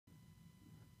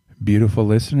Beautiful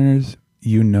listeners,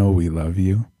 you know we love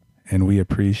you, and we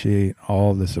appreciate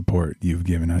all the support you've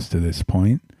given us to this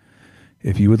point.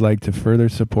 If you would like to further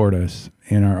support us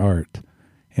in our art,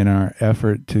 in our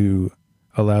effort to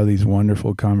allow these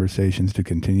wonderful conversations to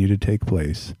continue to take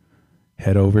place,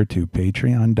 head over to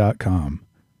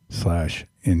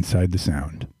patreon.com/inside the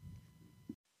sound.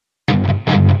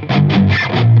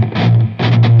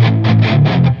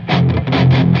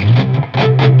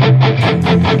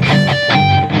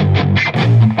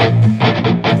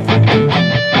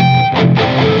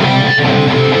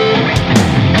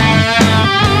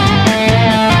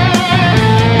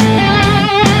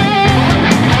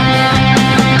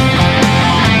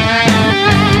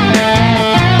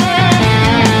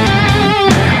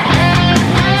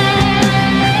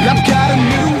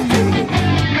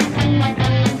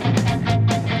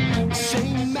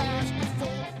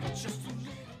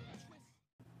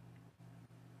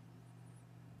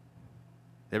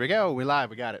 There we go. We're live.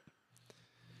 We got it.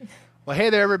 Well, hey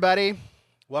there, everybody.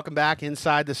 Welcome back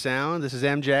Inside the Sound. This is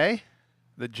MJ.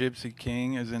 The Gypsy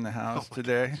King is in the house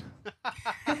today.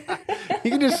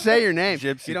 You can just say your name.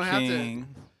 Gypsy you don't King. have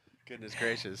to. Goodness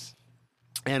gracious.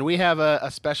 And we have a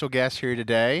special guest here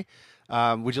today.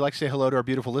 Would you like to say hello to our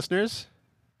beautiful listeners?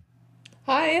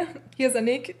 Hi, here's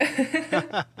Annique.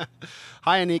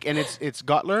 Hi, Annique. And it's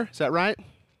Gottler. Is that right?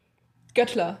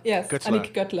 Göttler, yes. Göttler.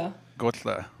 Annique Göttler.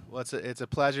 Gotla. Well, it's a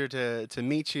pleasure to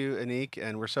meet you, Annique,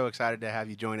 and we're so excited to have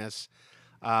you join us.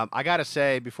 I got to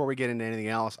say, before we get into anything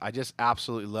else, I just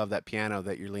absolutely love that piano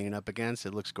that you're leaning up against.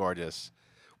 It looks gorgeous.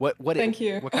 Thank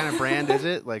you. What kind of brand is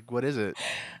it? Like, what is it?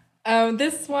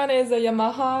 This one is a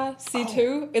Yamaha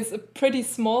C2. It's a pretty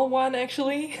small one,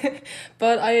 actually,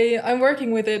 but I'm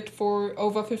working with it for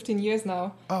over 15 years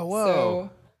now. Oh, whoa. So,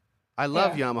 I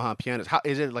love Yamaha pianos. How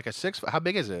is it like a how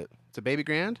big is it? It's a baby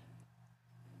grand?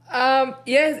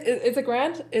 yes, it's a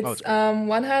grand. It's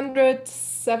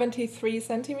 173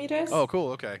 centimeters. Oh,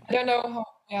 cool. Okay. I don't know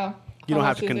how, You don't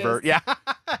have to much it convert. is. Yeah.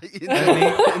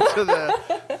 into the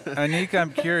Annique,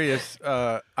 I'm curious.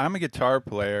 I'm a guitar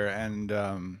player,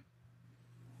 and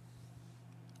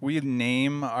we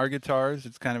name our guitars.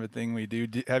 It's kind of a thing we do.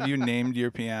 Have you named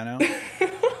your piano?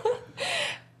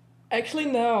 Actually,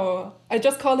 no. I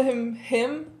just call him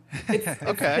him. It's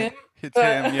Okay. him. It's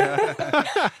him, yeah.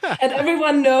 And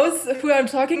everyone knows who I'm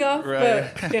talking of,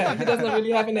 Right. but yeah, he doesn't really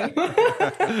have a name.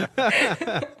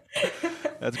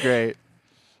 That's great.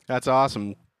 That's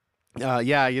awesome.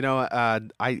 Yeah,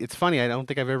 it's funny. I don't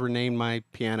think I've ever named my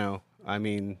piano. I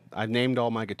mean, I've named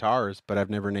all my guitars, but I've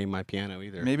never named my piano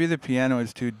either. Maybe the piano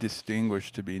is too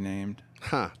distinguished to be named.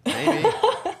 Huh? Maybe.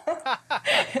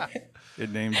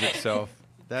 It names itself.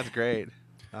 That's great.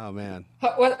 Oh man.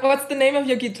 What's the name of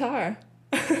your guitar?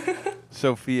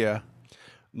 Sophia.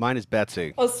 Mine is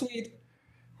Betsy. Oh, sweet.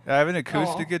 I have an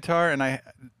acoustic Aw. guitar, and I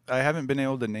haven't been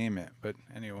able to name it, but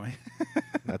anyway.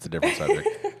 That's a different subject.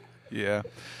 Yeah.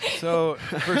 So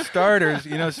for starters,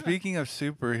 speaking of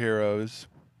superheroes,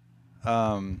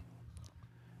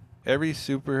 every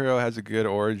superhero has a good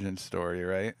origin story,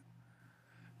 right?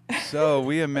 So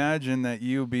we imagine that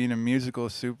you, being a musical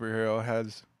superhero,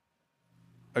 has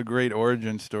a great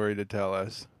origin story to tell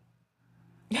us.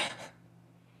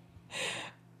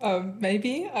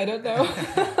 Maybe, I don't know.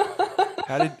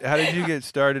 How did you get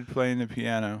started playing the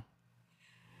piano?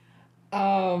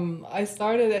 I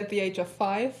started at the age of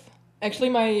 5. Actually,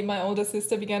 my older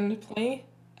sister began to play.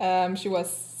 She was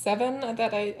 7 at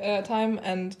that time,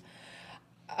 and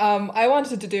I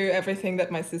wanted to do everything that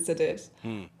my sister did.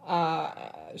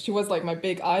 She was like my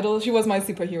big idol. She was my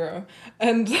superhero,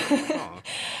 and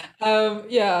so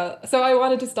I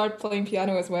wanted to start playing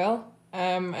piano as well.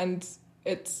 And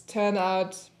it turned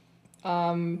out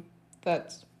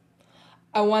that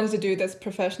I wanted to do this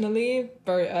professionally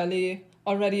very early,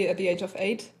 already at the age of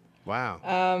 8. Wow.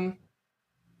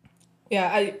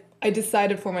 I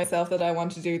decided for myself that I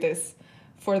want to do this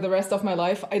for the rest of my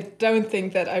life. I don't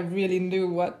think that I really knew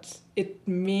what it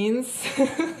means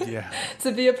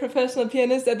to be a professional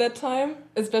pianist at that time,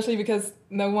 especially because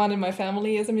no one in my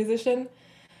family is a musician.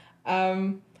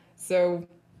 But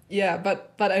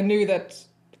I knew that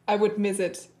I would miss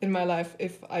it in my life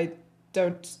if I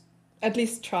don't at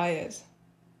least try it.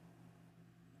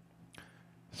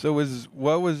 So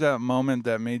what was that moment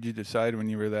that made you decide when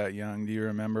you were that young? Do you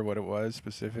remember what it was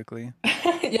specifically?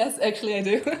 Yes, actually I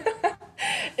do.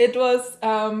 It was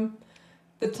the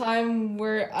time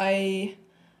where I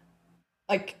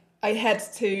had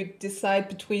to decide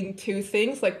between two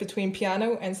things, like between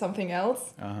piano and something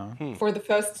else for the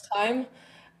first time.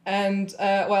 And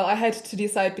I had to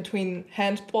decide between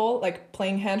handball, like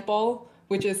playing handball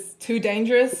which is too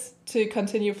dangerous to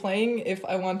continue playing if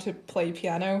I want to play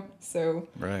piano. So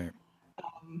Right.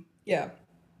 yeah,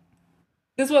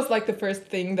 this was like the first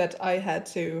thing that I had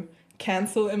to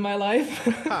cancel in my life.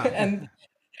 Huh. And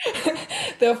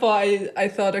therefore I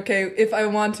thought, okay, if I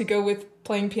want to go with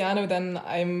playing piano, then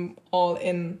I'm all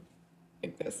in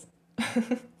like this.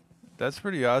 That's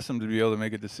pretty awesome to be able to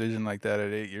make a decision like that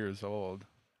at 8 years old.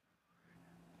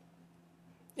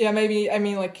 Yeah, maybe, I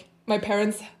mean, like, my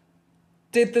parents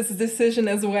did this decision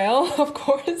as well, of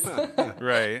course.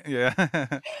 Right. Yeah.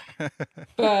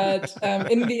 But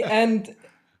in the end,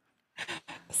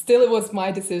 still, it was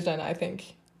my decision, I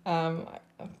think. Um,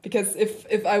 because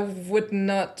if I would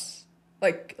not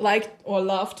like or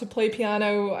love to play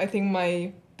piano, I think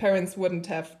my parents wouldn't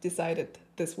have decided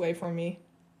this way for me.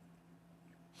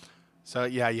 So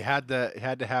yeah, you had to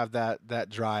have that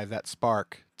drive, that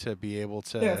spark to be able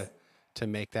Yes. to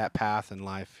make that path in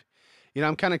life. You know,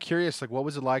 I'm kind of curious, like, what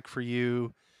was it like for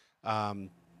you, um,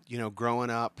 growing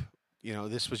up? You know,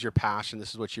 this was your passion.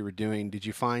 This is what you were doing. Did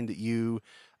you find that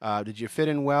did you fit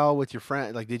in well with your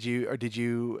friend? Like, did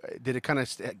it kind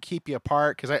of keep you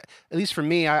apart? Because at least for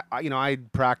me, I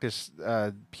practiced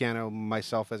piano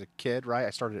myself as a kid, right? I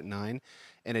started at 9,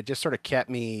 and it just sort of kept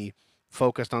me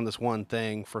focused on this one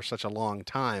thing for such a long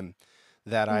time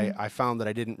that Mm. I found that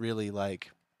I didn't really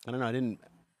like. I don't know.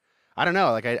 I don't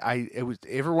know. Like it was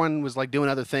everyone was like doing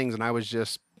other things, and I was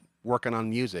just working on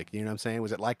music. You know what I'm saying?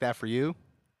 Was it like that for you?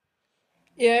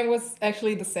 Yeah, it was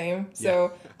actually the same. Yeah.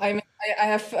 So I mean, I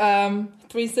have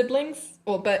three siblings.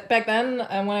 Well, but back then,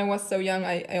 when I was so young,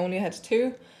 I only had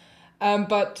two.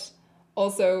 But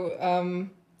also,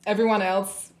 everyone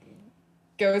else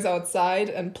goes outside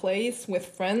and plays with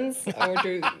friends or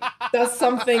does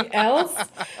something else.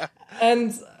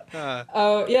 And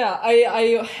Uh, yeah,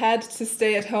 I had to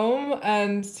stay at home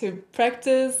and to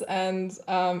practice. And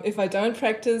if I don't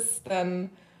practice, then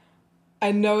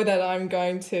I know that I'm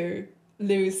going to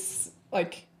lose,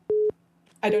 like,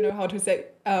 I don't know how to say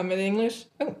in English.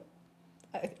 Oh,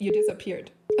 you disappeared.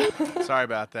 Sorry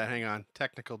about that. Hang on.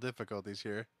 Technical difficulties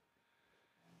here.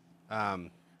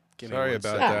 Um, Give me Sorry one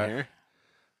about second Ah, that. here.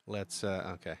 Let's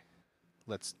okay.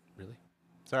 Let's really.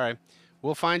 Sorry.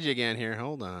 We'll find you again here.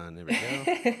 Hold on. There we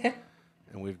go.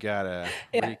 And we've got to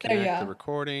yeah, there you reconnect the are.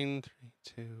 recording.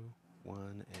 3, 2,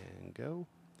 1, and go.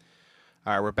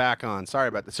 All right, we're back on. Sorry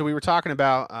about that. So we were talking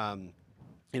about,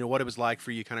 what it was like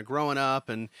for you, kind of growing up,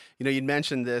 and you'd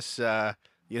mentioned this,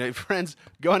 your friends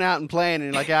going out and playing, and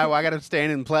you're like, yeah, well, I got to stay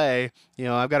in and play.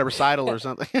 I've got a recital or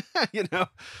something.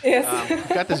 Yes. I've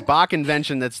got this Bach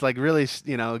invention that's like really,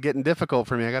 getting difficult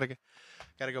for me.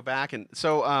 Got to go back. And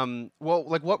so, well,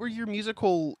 like, what were your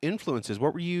musical influences?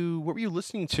 What were you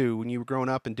listening to when you were growing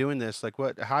up and doing this? Like,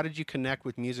 how did you connect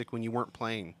with music when you weren't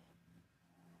playing?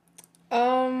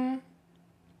 Um,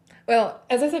 well,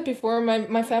 as I said before,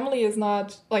 my family is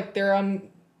not like there are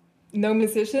no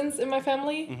musicians in my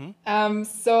family. Hmm.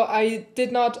 So I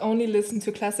did not only listen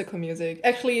to classical music.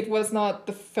 Actually, it was not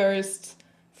the first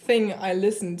thing I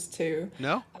listened to.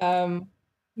 No. Um,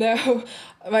 no,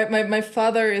 my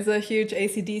father is a huge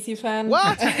AC/DC fan,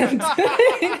 What? and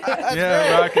That's Yeah,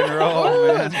 great. rock and roll, Woo,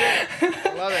 that's man. great.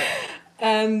 I love it.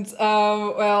 and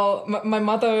well, my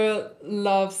mother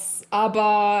loves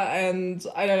ABBA, and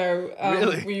I don't know.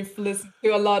 Really? We've listened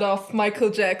to a lot of Michael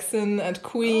Jackson and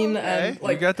Queen, Okay. and You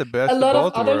like got the a best of lot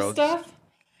of both other worlds. stuff.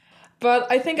 But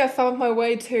I think I found my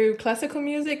way to classical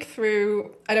music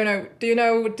through, I don't know, do you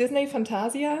know Disney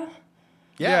Fantasia?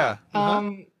 Yeah. Yeah.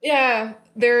 Uh-huh. Yeah,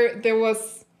 there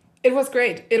was, it was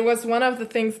great. It was one of the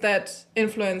things that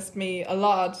influenced me a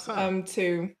lot Huh.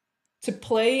 to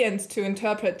play and to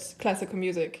interpret classical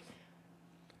music.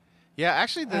 Yeah,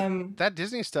 actually Um, that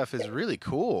Disney stuff is really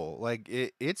cool. Like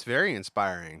it's very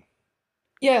inspiring.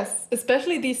 yes,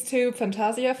 especially these two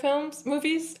Fantasia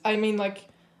movies. I mean, like,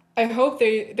 I hope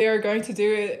they are going to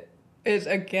do it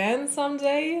again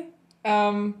someday,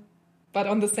 um, but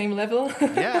on the same level.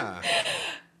 Yeah.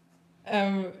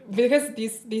 Because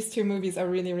these two movies are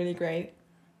really really great.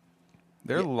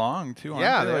 They're Yeah, long too, aren't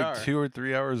yeah, they? they Like are. 2 or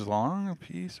 3 hours long a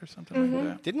piece or something like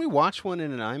that. Didn't we watch one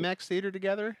in an IMAX theater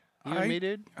together? You and I me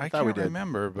did? I I thought we can't did.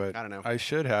 remember, but I don't know. I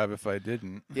should have if I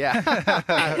didn't. Yeah.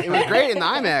 It was great in the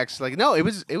IMAX. Like no, it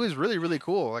was really really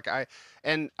cool. Like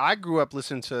I grew up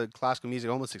listening to classical music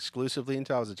almost exclusively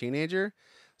until I was a teenager.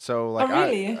 So Oh like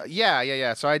really?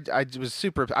 yeah. So I was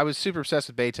super obsessed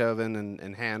with Beethoven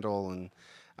and Handel and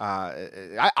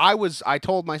I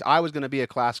told my I was going to be a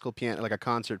classical piano like a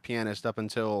concert pianist up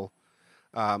until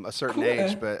a certain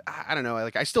age, Cool. but I don't know.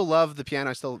 Like I still love the piano.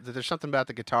 I still there's something about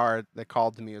the guitar that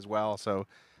called to me as well. So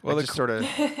I Well, just sort of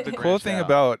the cool branched thing out.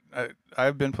 about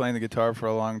I've been playing the guitar for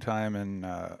a long time, and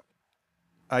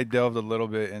I delved a little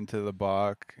bit into the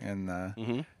Bach and the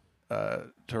Hmm.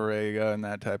 Torrega and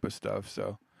that type of stuff.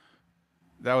 So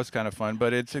that was kind of fun,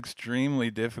 but it's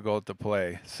extremely difficult to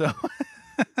play. So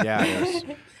Yeah, it is.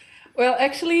 Well,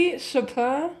 actually,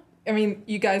 Chopin. I mean,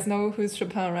 you guys know who's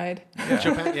Chopin, right? yeah,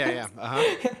 Chopin. Yeah, yeah. Uh huh.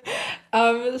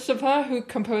 Chopin, who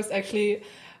composed actually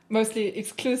mostly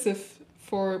exclusive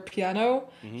for piano,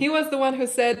 Hmm. he was the one who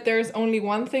said there's only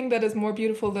one thing that is more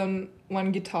beautiful than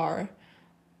one guitar.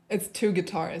 It's two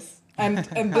guitars. And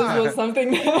this was Huh.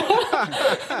 something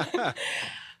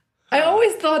I Huh.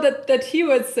 always thought that he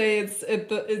would say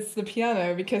it's the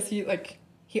piano because he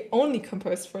only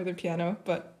composed for the piano,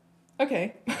 but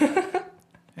okay.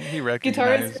 he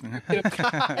Guitar is recognized. beautiful.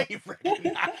 I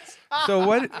recognize. So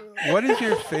what is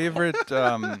your favorite?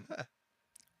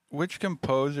 Which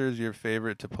composer is your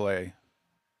favorite to play?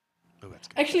 Oh, that's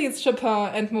good. Actually, it's Chopin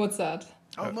and Mozart.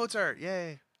 Oh, Mozart!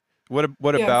 Yay! What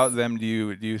about Yes. them do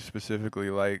you specifically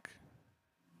like?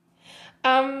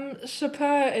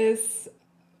 Chopin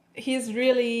he's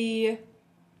really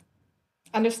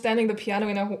understanding the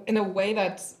piano in a way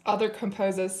that other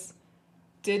composers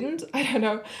didn't. I don't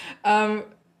know.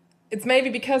 It's maybe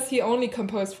because he only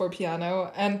composed for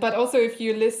piano, but also if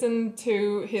you listen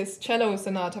to his cello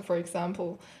sonata, for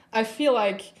example, I feel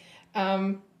like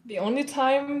the only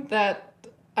time that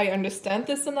I understand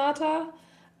the sonata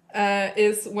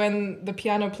is when the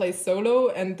piano plays solo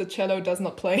and the cello does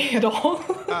not play at all.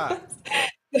 Ah,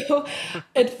 So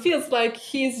it feels like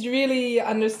he's really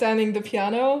understanding the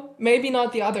piano, maybe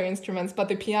not the other instruments, but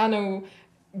the piano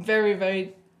very,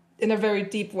 very, in a very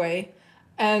deep way.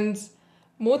 And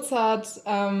Mozart,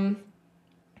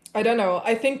 I don't know,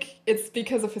 I think it's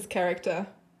because of his character.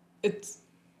 It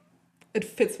it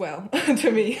fits well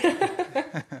to me.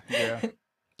 Yeah.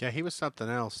 yeah, he was something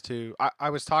else too. I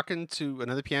was talking to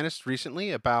another pianist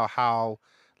recently about how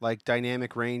like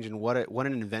dynamic range and what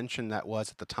an invention that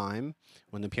was at the time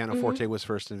when the pianoforte Hmm. was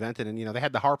first invented. And they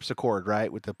had the harpsichord,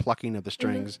 right, with the plucking of the Hmm.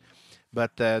 strings,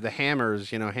 but the hammers,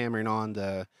 hammering on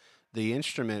the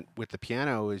instrument with the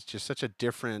piano is just such a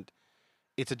different.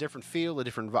 It's a different feel, a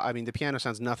different. I mean, the piano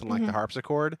sounds nothing like the Hmm.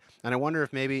 harpsichord. And I wonder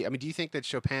if maybe. I mean, do you think that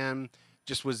Chopin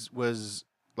just was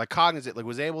like cognizant, like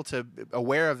was able to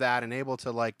aware of that and able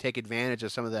to like take advantage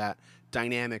of some of that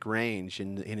dynamic range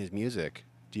in his music?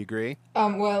 Do you agree?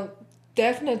 Well,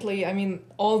 definitely. I mean,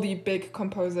 all the big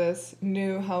composers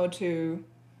knew how to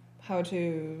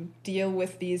deal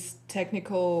with these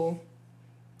technical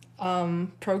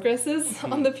progresses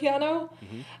on Hmm. the piano.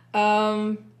 Hmm.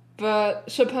 Um, but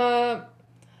Chopin,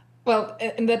 well,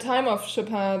 in the time of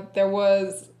Chopin, there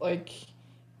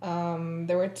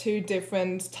were two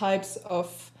different types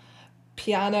of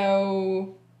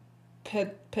piano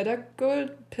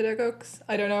pedagogues.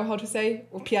 I don't know how to say,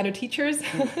 or piano teachers.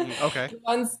 Mm-mm. Okay. The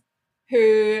ones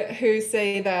who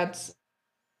say that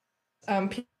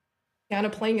piano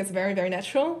playing is very, very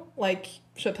natural, like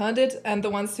Chopin did, and the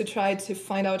ones who try to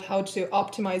find out how to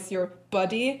optimize your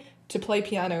body to play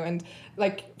piano. And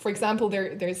like, for example,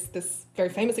 there's this very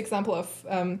famous example of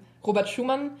Robert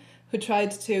Schumann, who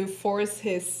tried to force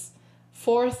his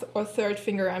fourth or third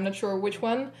finger, I'm not sure which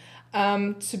one,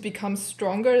 to become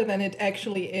stronger than it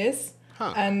actually is.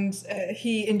 Huh. And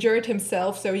he injured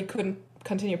himself, so he couldn't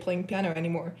continue playing piano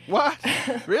anymore. What?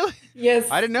 Really? Yes,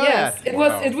 I didn't know yes.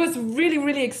 that. It was really,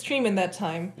 really extreme in that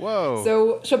time. Whoa.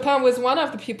 So Chopin was one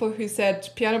of the people who said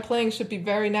piano playing should be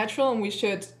very natural and we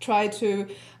should try to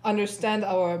understand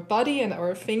our body and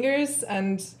our fingers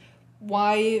and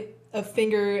why a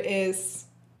finger is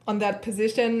on that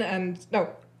position and no,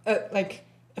 like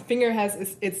a finger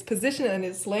has its position and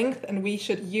its length and we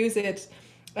should use it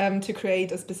to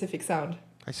create a specific sound.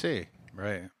 I see.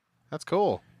 Right. That's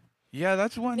cool. Yeah,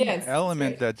 that's one Yeah, it's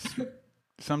element great. that's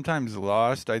sometimes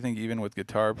lost, I think, even with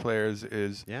guitar players,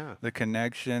 is Yeah. the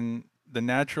connection, the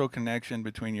natural connection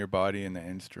between your body and the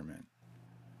instrument,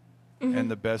 and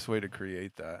the best way to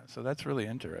create that. So that's really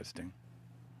interesting.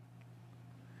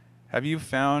 Have you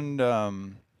found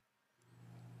that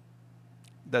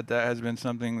has been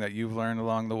something that you've learned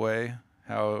along the way?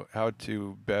 How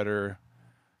to better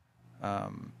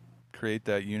create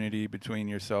that unity between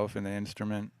yourself and the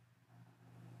instrument?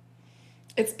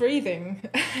 It's breathing.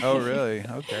 Oh, really?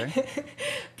 Okay.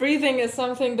 Breathing is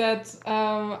something that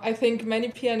I think many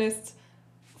pianists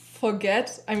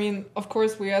forget. I mean, of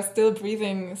course, we are still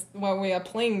breathing while we are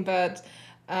playing, but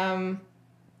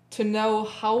to know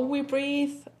how we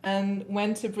breathe and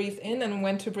when to breathe in and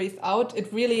when to breathe out, it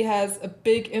really has a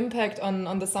big impact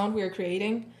on the sound we are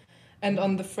creating and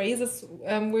on the phrases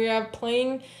we are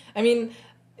playing. I mean,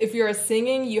 if you're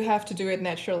singing, you have to do it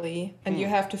naturally and you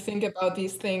Hmm. have to think about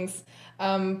these things.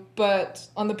 But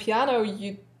on the piano,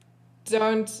 you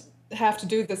don't have to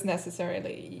do this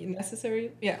necessarily.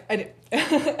 Necessary? Yeah, I do.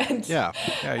 And Yeah.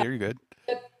 Yeah, you're good.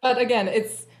 but again,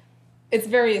 it's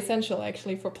very essential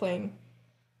actually for playing.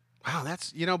 Wow,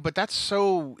 that's but that's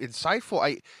so insightful.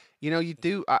 You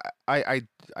do.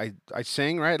 I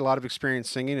sing, right. A lot of experience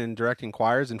singing and directing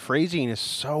choirs, and phrasing is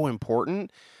so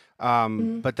important.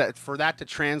 Mm. But that for that to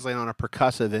translate on a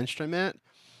percussive instrument,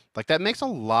 like that makes a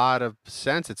lot of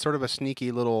sense. It's sort of a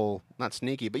sneaky little, not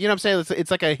sneaky, but you know what I'm saying. It's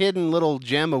like a hidden little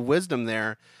gem of wisdom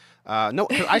there. No,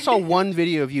 because I saw one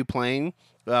video of you playing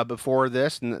before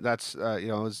this, and that's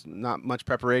it was not much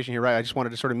preparation here, right? I just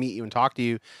wanted to sort of meet you and talk to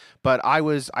you, but I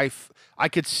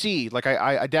could see, like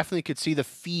I definitely could see the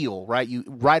feel, right? You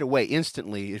right away,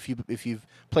 instantly, if you've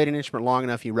played an instrument long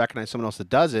enough, you recognize someone else that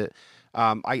does it.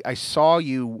 I saw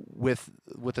you with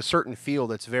a certain feel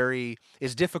that's very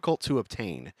is difficult to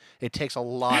obtain. It takes a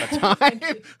lot of time, Thank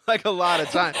you. like a lot of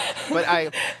time. But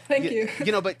Thank you.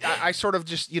 but I sort of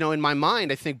just, in my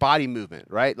mind, I think body movement,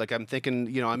 right? Like I'm thinking,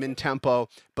 I'm in tempo,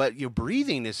 but your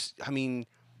breathing is, I mean,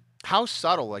 how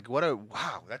subtle, like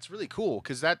wow, that's really cool.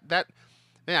 Cause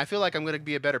man, I feel like I'm going to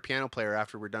be a better piano player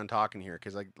after we're done talking here.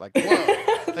 Cause whoa,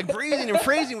 like breathing and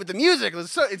phrasing with the music,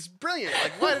 it's brilliant.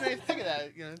 Like, why didn't I think of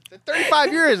that?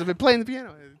 35 years I've been playing the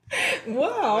piano.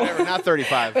 Wow. Whatever, not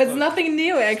 35. But it's Close. nothing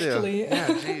new Still, actually. yeah,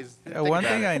 geez. Yeah, Think one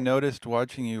about thing it. I noticed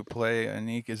watching you play,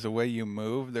 Annique, is the way you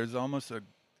move. There's almost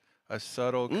a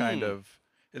subtle kind Mm. of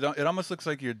it almost looks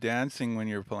like you're dancing when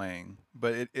you're playing,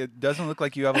 but it doesn't look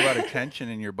like you have a lot of tension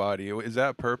in your body. Is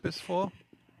that purposeful?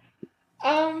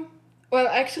 Um, well,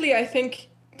 actually, I think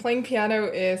playing piano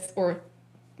is, or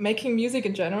making music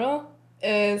in general,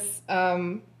 is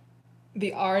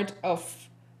the art of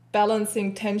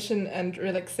balancing tension and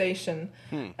relaxation.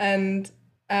 Hmm. And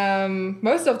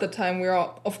most of the time, we're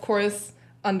all, of course,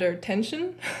 under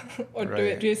tension, or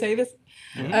Right. do you say this?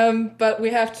 Hmm. But we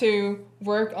have to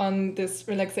work on this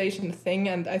relaxation thing,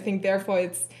 and I think therefore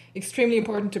it's extremely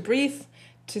important to breathe,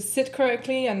 to sit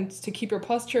correctly, and to keep your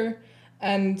posture,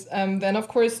 and then of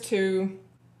course to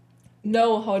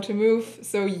know how to move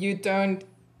so you don't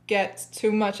get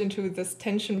too much into this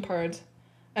tension part,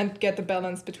 and get the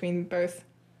balance between both.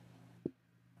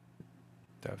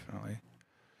 Definitely.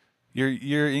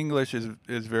 Your English is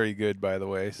very good, by the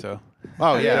way, so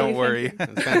Oh yeah, Really, don't thank worry. you.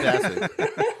 that's fantastic.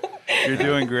 You're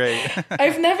doing great.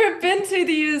 I've never been to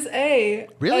the USA.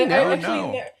 Really? I Oh No? actually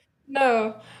no.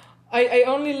 no. I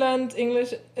only learned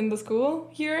English in the school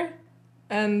here,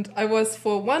 and I was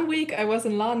for 1 week. I was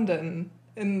in London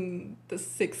in the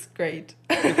sixth grade.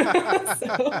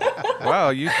 So Wow,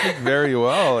 you speak very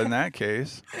well in that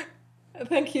case.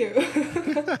 thank you.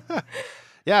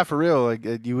 Yeah, for real. Like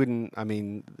you wouldn't. I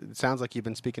mean, it sounds like you've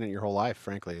been speaking it your whole life.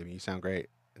 Frankly, I mean, you sound great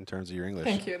in terms of your English.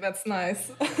 Thank you. That's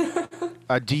nice.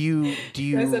 Do you? Do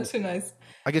You guys are you? too nice.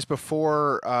 I guess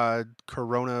before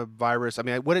coronavirus. I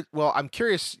mean, well, I'm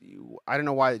curious. I don't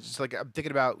know why. It's just like I'm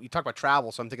thinking about. You talk about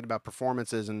travel, so I'm thinking about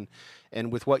performances and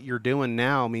with what you're doing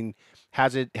now. I mean,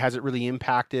 has it really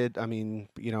impacted? I mean,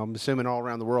 I'm assuming all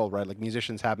around the world, right? Like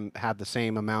musicians haven't had the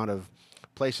same amount of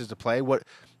places to play.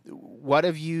 What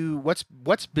have you? What's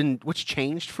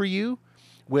changed for you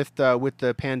with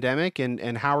the pandemic,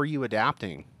 and how are you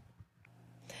adapting?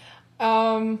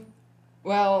 Um,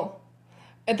 well,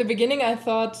 at the beginning, I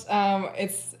thought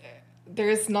there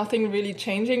is nothing really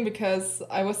changing because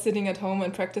I was sitting at home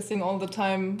and practicing all the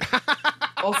time.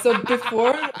 Also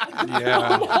before,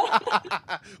 Yeah.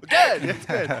 Good. It's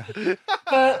good.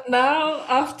 but now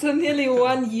after nearly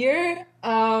 1 year,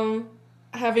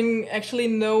 having actually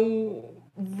no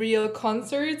real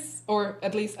concerts, or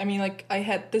at least I mean, like I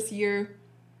had this year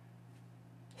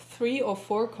 3 or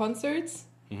 4 concerts,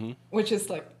 Hmm. which is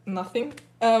like nothing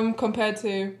compared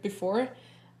to before.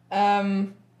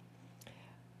 Um,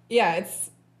 yeah,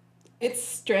 it's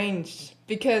strange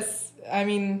because I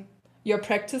mean you're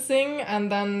practicing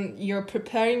and then you're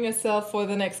preparing yourself for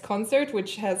the next concert,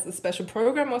 which has a special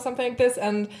program or something like this,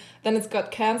 and then it's got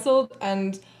cancelled,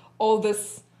 and all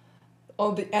this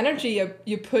all the energy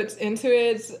you put into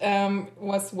it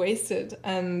was wasted,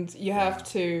 and you have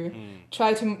to Mm.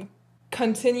 try to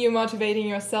continue motivating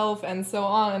yourself and so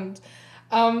on.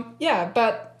 And yeah,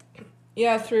 but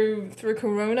yeah, through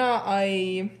Corona,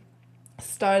 I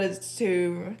started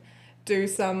to do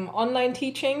some online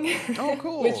teaching, Oh,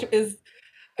 which cool. is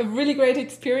a really great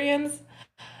experience.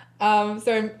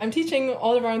 So I'm teaching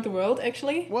all around the world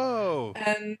actually, Whoa.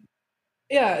 and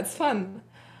yeah, it's fun.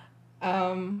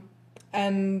 Um,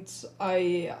 and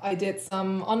I did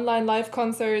some online live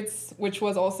concerts, which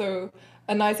was also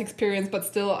a nice experience. But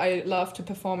still, I love to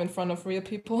perform in front of real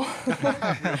people.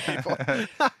 Real people.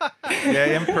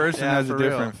 Yeah, in person Yeah, has a for real.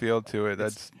 different feel to it.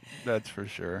 It's That's for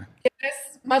sure.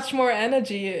 There's much more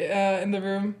energy in the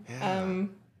room. yeah.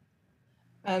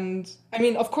 And I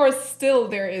mean, of course, still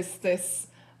there is this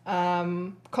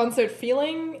concert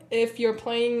feeling if you're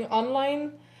playing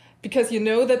online, because you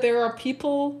know that there are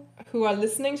people who are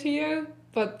listening to you,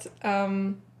 but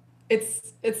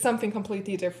it's something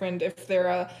completely different if there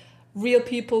are real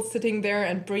people sitting there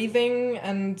and breathing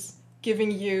and giving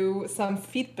you some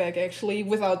feedback actually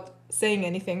without saying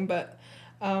anything, but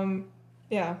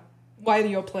yeah, while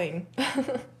you're playing.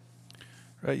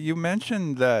 Right. You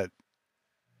mentioned that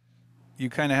you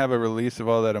kind of have a release of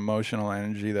all that emotional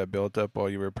energy that built up while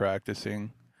you were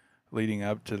practicing, leading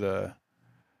up to the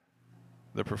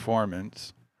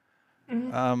performance.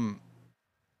 Um,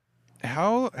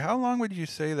 how long would you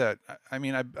say that? I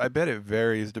mean, I bet it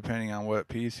varies depending on what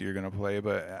piece you're going to play,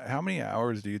 but how many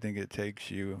hours do you think it takes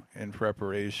you in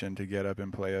preparation to get up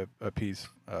and play a piece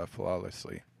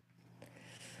flawlessly?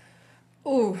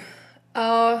 Ooh,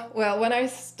 well, when I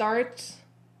start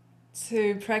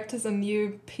to practice a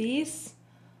new piece,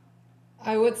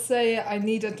 I would say I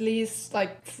need at least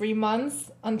like 3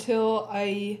 months until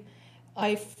I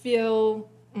feel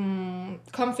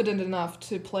confident enough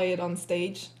to play it on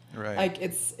stage. Right.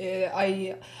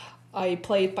 Like I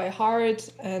played by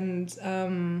heart, and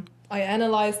I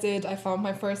analyzed it. I found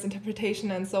my first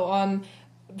interpretation and so on.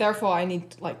 Therefore, I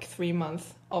need like 3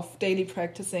 months of daily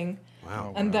practicing,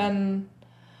 Wow. Oh, and wow. then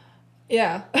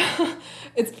yeah,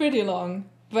 it's pretty long.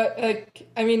 But like,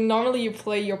 I mean, normally you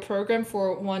play your program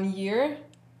for 1 year,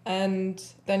 and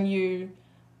then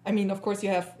I mean, of course, you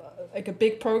have like a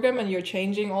big program, and you're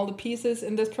changing all the pieces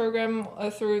in this program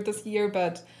through this year.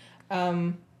 But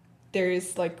um, there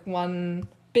is like one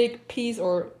big piece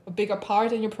or a bigger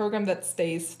part in your program that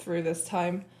stays through this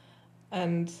time,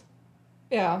 and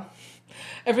yeah,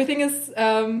 everything is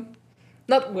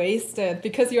not wasted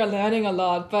because you're learning a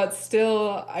lot, but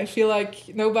still I feel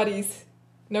like nobody's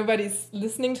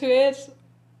listening to it.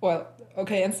 Well,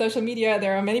 okay, in social media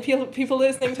there are many people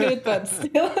listening to it, but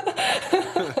still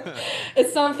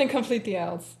it's something completely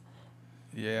else.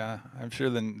 Yeah, I'm sure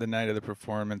the night of the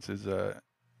performance is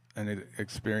an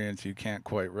experience you can't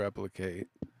quite replicate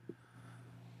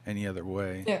any other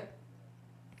way. Yeah.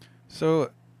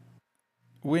 So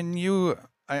when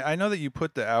I know that you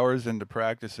put the hours into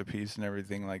practice a piece and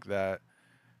everything like that.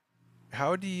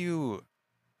 How do you,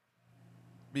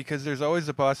 because there's always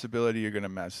a possibility you're going to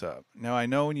mess up. Now, I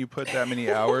know when you put that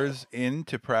many hours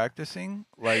into practicing,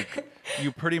 like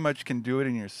you pretty much can do it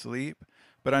in your sleep,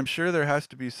 but I'm sure there has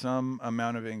to be some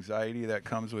amount of anxiety that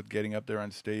comes with getting up there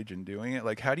on stage and doing it.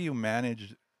 Like, how do you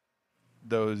manage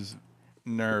those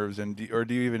nerves, and or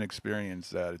do you even experience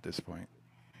that at this point?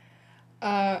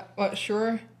 Well,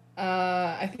 sure.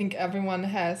 I think everyone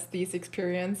has these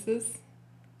experiences.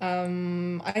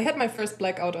 I had my first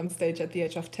blackout on stage at the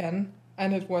age of 10,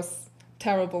 and it was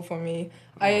terrible for me.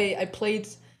 Oh. I played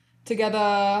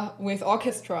together with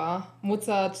orchestra,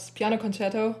 Mozart's piano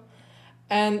concerto,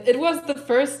 and it was the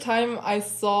first time I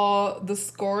saw the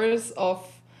scores of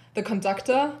the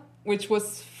conductor, which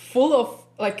was full of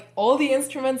like all the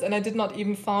instruments, and I did not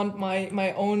even found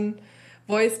my own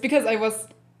voice because I was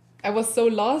so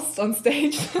lost on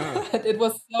stage. Huh. It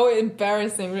was so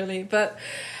embarrassing, really. But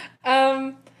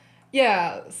um,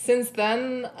 yeah, since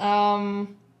then, I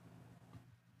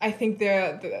think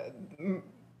a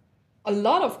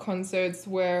lot of concerts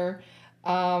where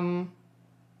um,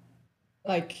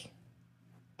 like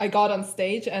I got on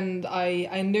stage and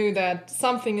I knew that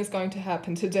something is going to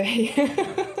happen today.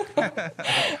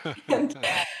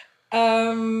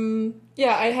 And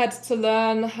yeah, I had to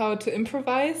learn how to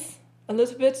improvise a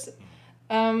little bit.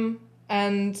 And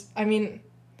I mean,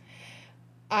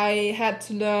 I had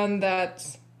to learn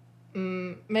that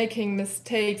making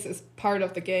mistakes is part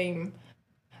of the game.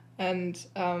 And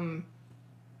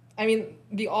I mean,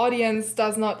 the audience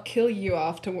does not kill you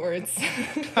afterwards.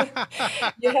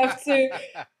 You have to,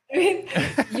 I mean,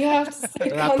 you have to stay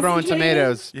They're not throwing concentrated.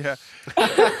 tomatoes. Yeah,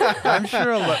 I'm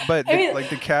sure a lot, but I mean, like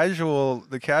the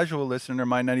casual listener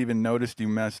might not even notice you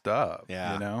messed up. You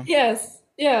Yeah. know? yes,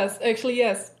 yes, actually,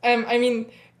 yes. I mean,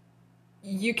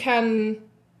 you can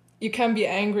you can be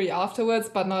angry afterwards,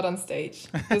 but not on stage.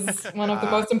 This is one of the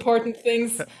Ah. most important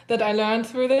things that I learned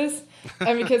through this,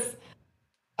 and because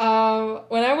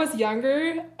when I was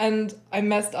younger and I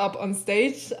messed up on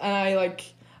stage and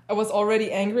I I was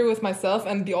already angry with myself,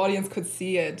 and the audience could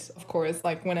see it, of course.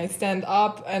 Like when I stand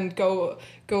up and go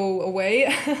away,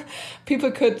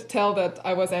 people could tell that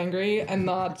I was angry and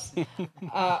not.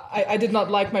 I did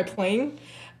not like my playing,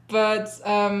 but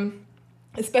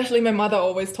especially my mother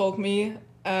always told me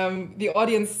the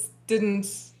audience didn't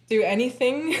do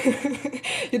anything.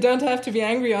 You don't have to be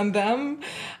angry on them,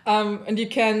 and you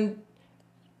can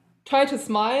try to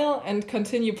smile and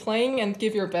continue playing and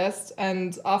give your best,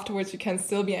 and afterwards you can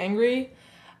still be angry,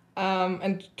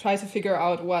 and try to figure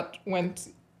out what went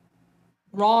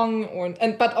wrong,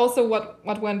 but also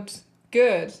what went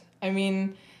good. I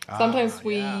mean, sometimes Yeah.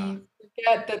 we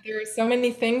forget that there are so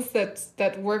many things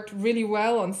that worked really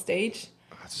well on stage,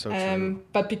 That's so true.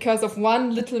 but because of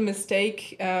one little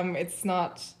mistake, it's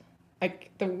not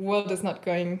like the world is not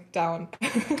going down.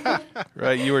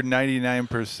 Right, you were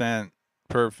 99%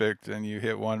 perfect and you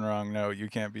hit one wrong note. You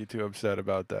can't be too upset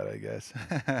about that, I guess.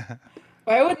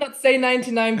 Well, I would not say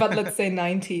 99, but let's say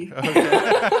 90.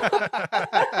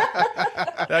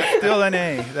 That's still an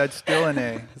A. That's still an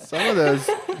A. Some of those,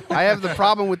 I have the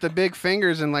problem with the big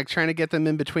fingers and like trying to get them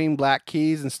in between black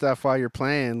keys and stuff while you're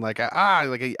playing. Like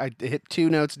I hit two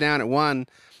notes down at one.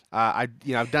 I've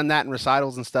done that in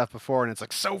recitals and stuff before, and it's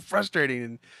like so frustrating.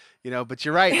 And but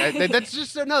you're right. That's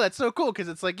just that's so cool because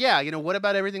it's like, yeah, what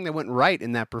about everything that went right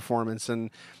in that performance? And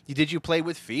did you play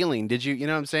with feeling? Did you, what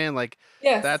I'm saying? Like,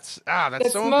 Yes, that's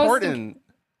so most important.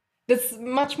 that's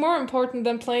much more important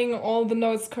than playing all the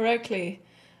notes correctly.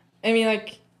 I mean,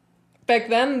 like back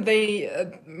then, they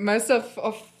most of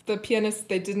the pianists,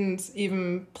 they didn't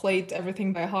even played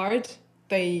everything by heart.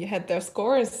 They had their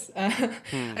scores.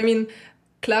 I mean,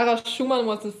 Clara Schumann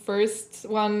was the first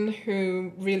one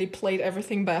who really played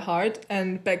everything by heart,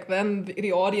 and back then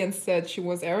the audience said she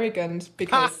was arrogant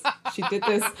because she did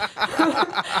this.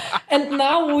 And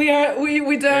now we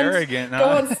don't Arrogant, go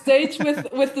huh? on stage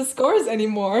with the scores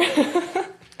anymore.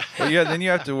 Well, yeah, then you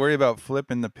have to worry about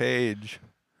flipping the page.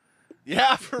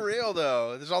 Yeah, for real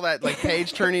though. There's all that like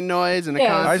page turning noise in a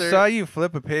Yeah. I concert. saw you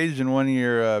flip a page in one of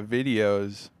your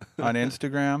videos on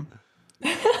Instagram.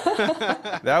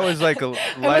 That was like a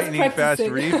lightning fast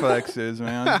practicing. reflexes,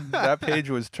 man. That page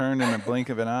was turned in a blink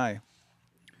of an eye.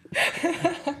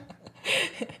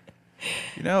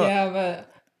 Yeah, but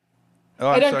Oh,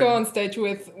 I I'm don't sorry. go on stage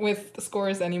with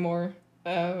scores anymore.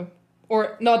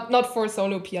 Or not for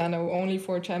solo piano, only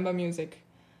for chamber music.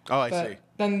 Oh, I But see.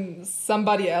 then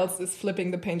somebody else is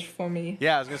flipping the page for me.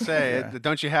 Yeah, I was gonna say, Yeah.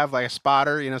 don't you have like a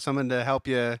spotter? Someone to help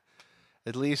you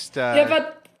at least. Yeah,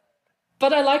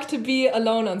 but I like to be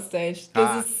alone on stage. This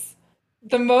Ah. is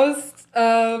the most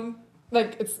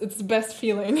like it's the best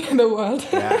feeling in the world.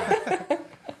 Yeah.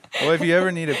 Well, if you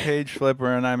ever need a page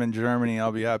flipper and I'm in Germany,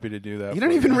 I'll be happy to do that. You don't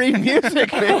for even read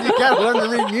music, man. You gotta learn to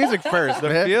read music first, the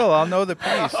man. feel. I'll know the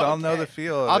piece. I'll know the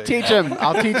feel. Of I'll it. teach him.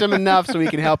 I'll teach him enough so he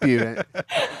can help you.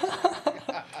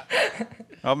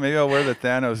 Oh, maybe I'll wear the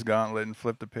Thanos gauntlet and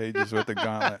flip the pages with the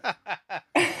gauntlet.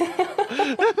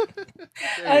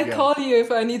 I'll call you if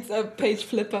I need a page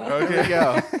flipper. There you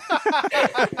go.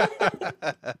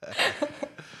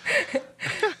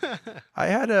 I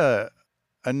had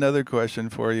another question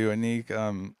for you, Annique.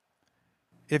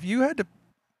 If you had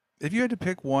to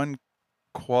pick one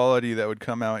quality that would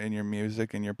come out in your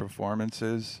music and your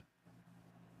performances,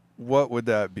 what would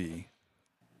that be?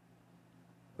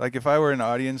 Like if I were an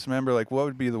audience member, like what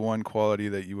would be the one quality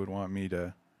that you would want me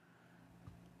to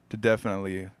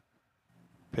definitely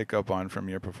pick up on from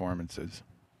your performances?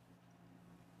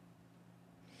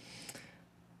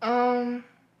 I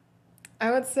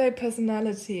would say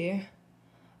personality.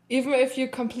 Even if you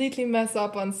completely mess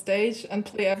up on stage and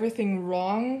play everything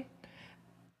wrong,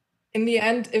 in the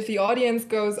end, if the audience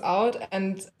goes out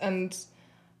and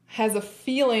has a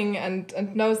feeling and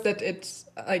knows that it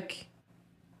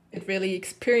really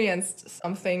experienced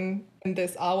something in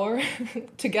this hour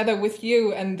together with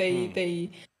you, and they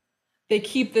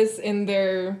keep this in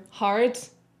their heart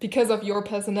because of your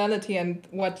personality and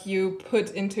what you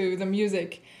put into the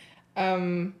music,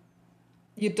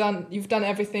 you've done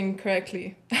everything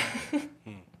correctly.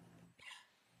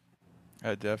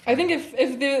 Definitely. I think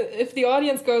if the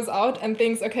audience goes out and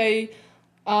thinks, okay,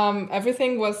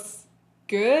 everything was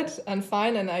good and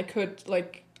fine, and I could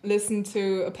like listen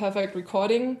to a perfect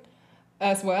recording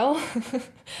as well,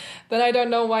 then I don't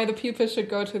know why the people should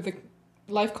go to the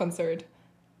live concert.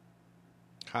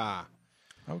 Ah,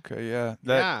 Okay, yeah.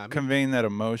 Yeah, I mean- Conveying that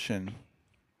emotion.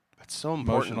 that's so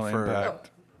important Emotional for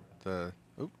impact. the.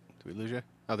 Oop, did we lose you?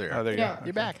 Oh, there you are. Oh, there you Yeah. go. You're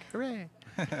Okay. back. Hooray.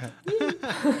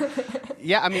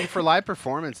 Yeah, I mean, for live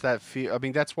performance, I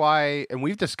mean, that's why, and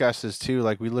we've discussed this too.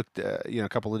 Like, we looked, a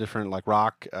couple of different like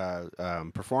rock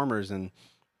performers, and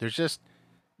there's just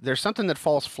there's something that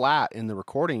falls flat in the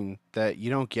recording that you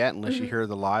don't get unless you hear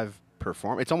the live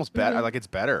perform. It's almost better. Like it's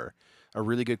better. A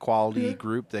really good quality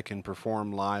group that can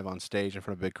perform live on stage in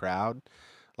front of a big crowd.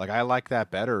 Like I like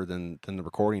that better than the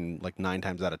recording like 9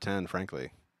 times out of 10,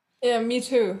 frankly. Yeah, me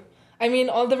too. I mean,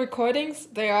 all the recordings,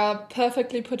 they are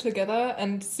perfectly put together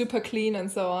and super clean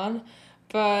and so on.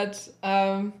 But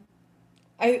I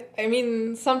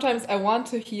mean, sometimes I want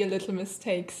to hear little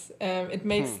mistakes. It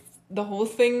makes the whole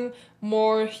thing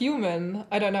more human.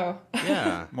 I don't know.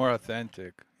 Yeah. More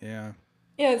authentic. Yeah.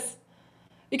 Yes.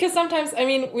 Because sometimes, I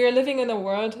mean, we are living in a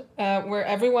world where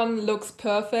everyone looks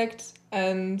perfect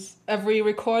and every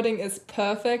recording is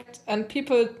perfect, and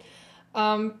people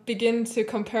begin to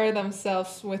compare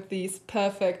themselves with these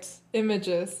perfect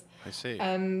images, I see.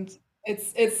 and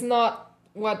it's not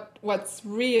what's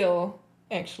real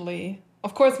actually.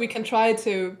 Of course, we can try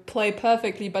to play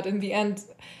perfectly, but in the end,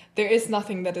 there is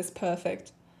nothing that is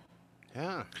perfect.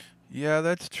 Yeah. Yeah,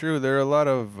 that's true. There are a lot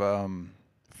of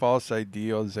false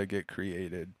ideals that get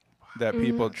created that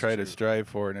people That's try to true. strive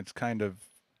for, and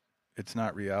it's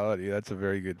not reality. That's a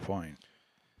very good point.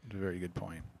 It's a very good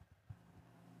point.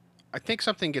 I think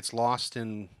something gets lost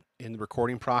in the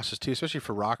recording process too, especially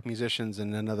for rock musicians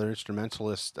and then other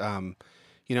instrumentalists.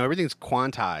 Everything's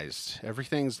quantized.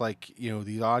 Everything's like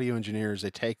these audio engineers. They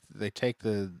take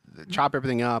the chop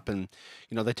everything up, and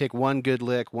they take one good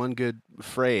lick, one good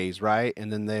phrase, right,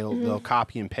 and then they'll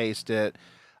copy and paste it.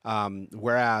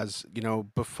 Whereas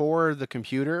before the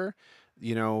computer,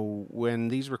 when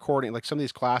these recording, like some of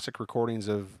these classic recordings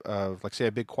of like say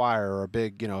a big choir or a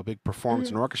big performance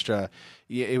in orchestra,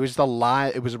 it was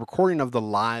a recording of the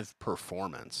live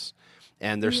performance.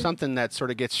 And there's something that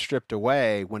sort of gets stripped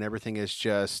away when everything is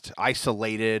just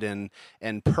isolated and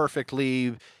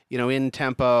perfectly, in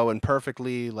tempo and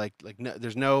perfectly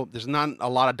no, there's not a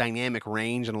lot of dynamic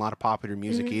range in a lot of popular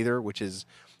music either, which is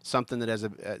something that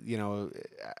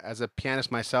as a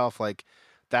pianist myself, like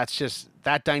that's just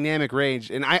that dynamic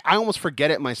range. And I almost forget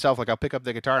it myself. Like I'll pick up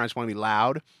the guitar and I just want to be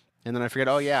loud. And then I forget,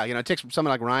 oh yeah, it takes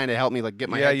someone like Ryan to help me like get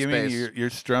my Yeah, you mean headspace.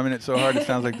 you're strumming it so hard it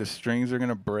sounds like the strings are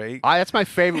gonna break? That's my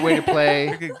favorite way to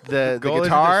play the goal isn't to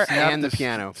guitar snap and the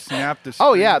piano. Snap the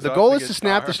Oh yeah, strings the off goal the is to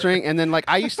snap the guitar. string, and then like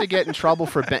I used to get in trouble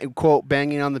for quote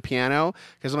banging on the piano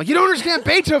because I'm like, you don't understand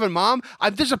Beethoven, Mom.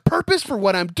 There's a purpose for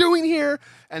what I'm doing here,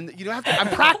 and you don't have to. I'm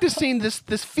practicing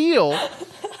this feel.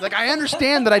 Like I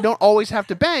understand that I don't always have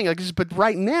to bang, but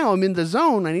right now I'm in the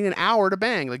zone. I need an hour to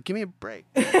bang. Like give me a break.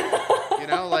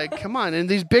 Like come on. And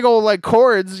these big old like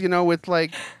chords, with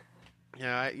like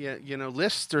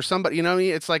lists or somebody,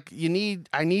 it's like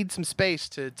I need some space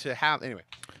to have anyway.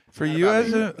 For Not you about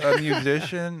as me. a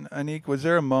musician, Annique, was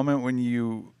there a moment when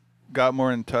you got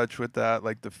more in touch with that,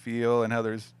 like the feel and how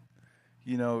there's,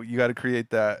 you got to create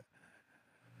that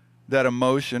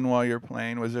emotion while you're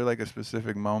playing? Was there like a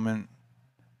specific moment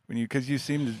when because you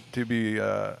seem to be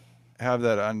have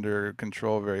that under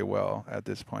control very well at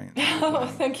this point when you're Oh,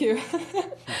 playing? thank you.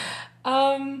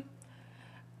 um,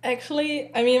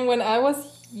 Actually, I mean, when I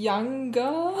was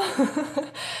younger,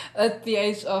 at the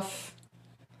age of,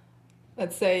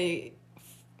 let's say,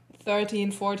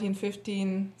 13, 14,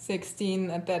 15,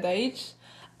 16, at that age,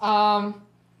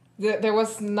 there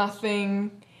was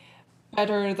nothing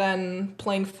better than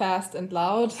playing fast and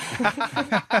loud.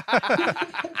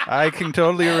 I can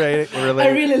totally I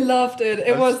relate. really loved it.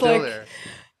 It I'm was still like,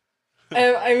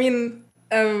 there. I mean,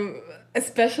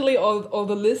 especially all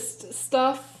the list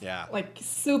stuff, Yeah. like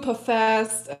super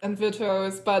fast and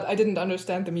virtuose, but I didn't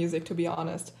understand the music, to be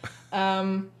honest.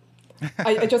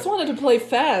 I just wanted to play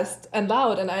fast and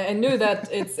loud, and I knew that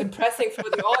it's impressing for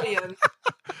the audience.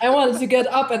 I wanted to get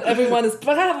up and everyone is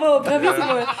bravo,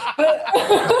 bravissimo.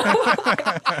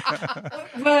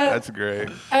 But That's great.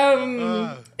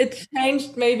 it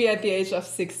changed maybe at the age of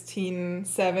 16,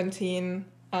 17,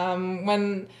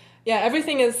 when, yeah,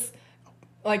 everything is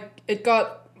like, it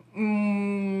got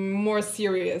more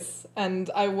serious, and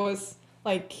I was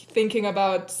like thinking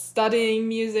about studying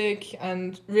music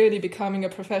and really becoming a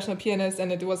professional pianist,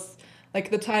 and it was like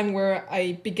the time where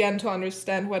I began to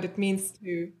understand what it means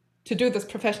to do this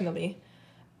professionally.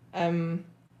 Um,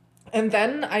 and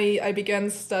then I began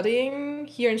studying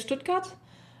here in Stuttgart,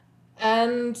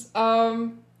 and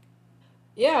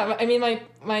yeah, I mean,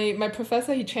 my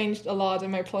professor, he changed a lot in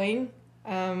my playing.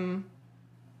 Um,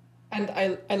 and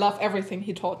I love everything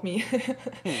he taught me,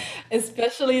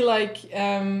 especially like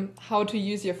how to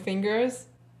use your fingers,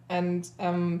 and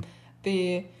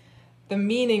the the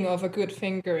meaning of a good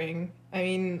fingering. I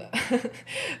mean,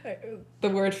 the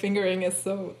word fingering is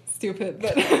so stupid,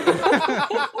 but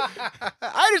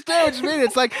I understand what you mean.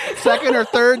 It's like second or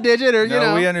third digit, or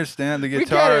No, we understand. The We get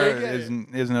guitar it, we get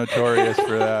it. is notorious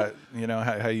for that. You know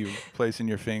how you placing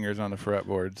your fingers on the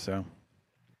fretboard. So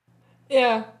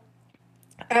yeah.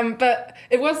 But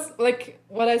it was like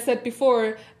what I said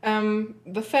before,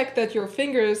 the fact that your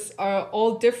fingers are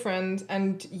all different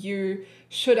and you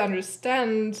should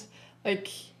understand like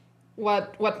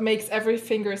what makes every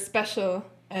finger special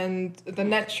and the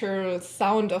natural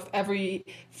sound of every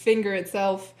finger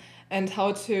itself and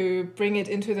how to bring it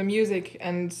into the music.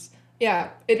 And yeah,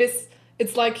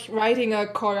 it's like writing a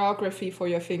choreography for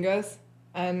your fingers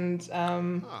and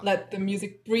let the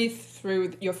music breathe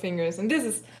through your fingers. And this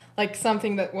is like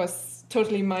something that was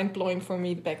totally mind blowing for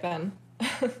me back then.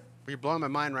 You're blowing my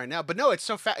mind right now. But no, it's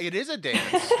so fast. It is a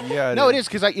dance. yeah, No, it is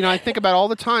because I think about all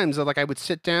the times that like I would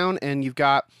sit down and you've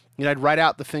got I'd write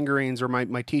out the fingerings, or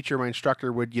my teacher, my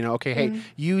instructor would okay, hey,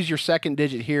 use your second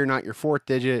digit here, not your fourth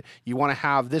digit. You want to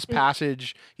have this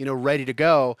passage ready to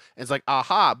go. And it's like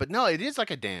aha, but no, it is like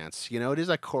a dance. It is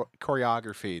like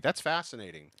choreography. That's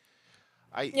fascinating.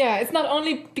 Yeah, it's not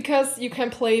only because you can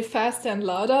play faster and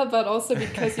louder, but also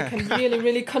because you can really,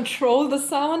 really control the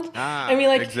sound. I mean,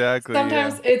 like exactly,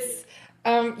 sometimes it's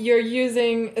you're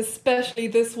using especially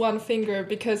this one finger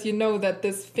because you know that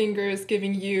this finger is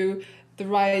giving you the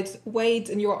right weight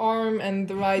in your arm and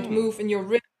the right move in your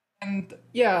wrist, and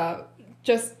yeah,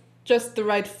 just the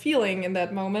right feeling in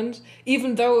that moment,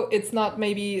 even though it's not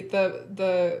maybe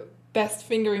the best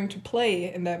fingering to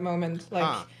play in that moment,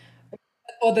 like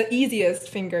or the easiest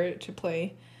finger to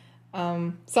play.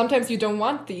 Sometimes you don't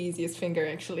want the easiest finger,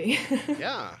 actually.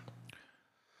 Yeah.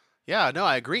 Yeah, no,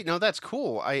 I agree. No, that's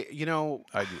cool. I do.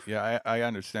 Yeah, I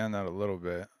understand that a little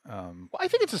bit. Well, I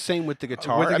think it's the same with the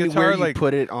guitar. With the I mean, guitar, where you like,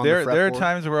 put it on the fretboard. There are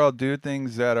times where I'll do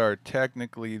things that are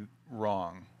technically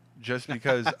wrong, just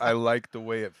because I like the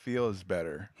way it feels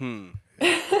better.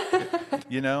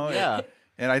 Yeah.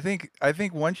 And I think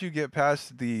once you get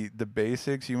past the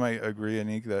basics, you might agree,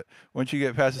 Annique, that once you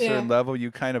get past a certain level,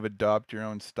 you kind of adopt your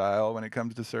own style when it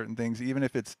comes to certain things, even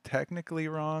if it's technically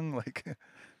wrong. Like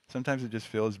sometimes it just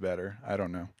feels better. I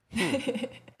don't know.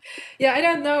 Yeah, I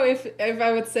don't know if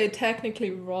I would say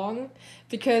technically wrong,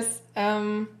 because I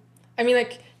mean,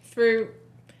 like through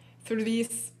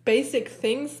these basic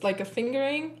things like a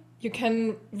fingering, you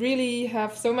can really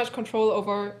have so much control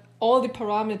over all the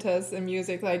parameters in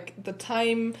music, like the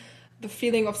time, the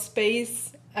feeling of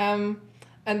space, and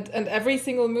every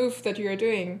single move that you're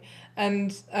doing.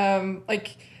 And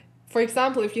like, for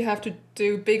example, if you have to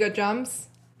do bigger jumps,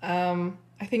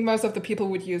 I think most of the people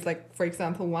would use, like, for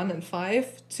example, 1 and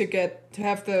 5 to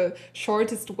have the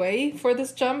shortest way for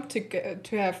this jump,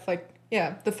 to have like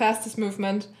the fastest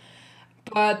movement.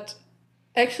 But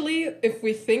actually, if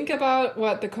we think about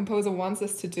what the composer wants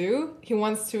us to do, he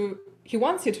wants you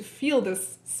to feel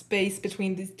this space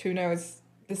between these two notes,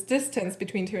 this distance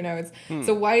between two notes.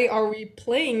 So why are we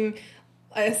playing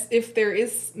as if there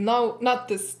is not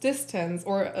this distance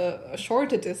or a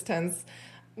shorter distance?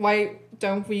 Why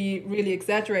don't we really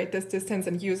exaggerate this distance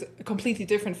and use a completely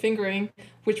different fingering,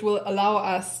 which will allow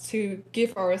us to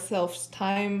give ourselves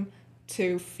time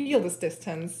to feel this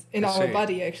distance in our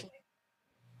body, actually?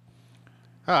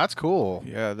 Oh, that's cool.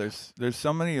 Yeah, there's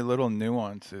so many little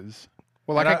nuances.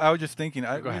 Well, like like I was just thinking,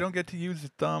 Go we ahead. don't get to use the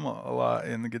thumb a lot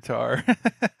in the guitar.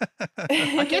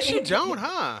 I guess you don't,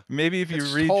 huh? Maybe if you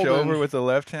It's reach holding- over with the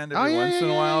left hand every Oh, yeah, once in a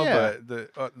yeah, while, yeah.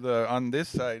 but the on this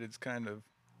side it's kind of,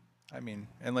 I mean,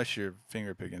 unless you're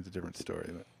finger picking, it's a different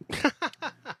story. But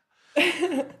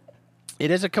It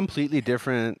is a completely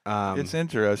different. it's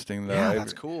interesting though. Yeah,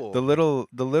 that's cool. The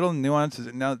little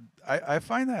nuances. Now I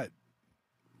find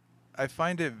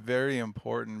it very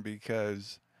important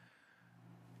because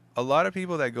a lot of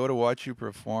people that go to watch you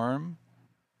perform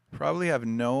probably have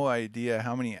no idea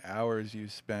how many hours you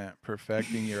spent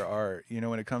perfecting your art.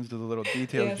 When it comes to the little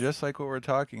details, Yes. just like what we're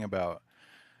talking about.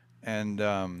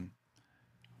 And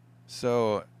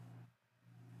so,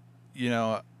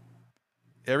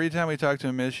 every time we talk to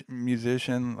a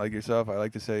musician like yourself, I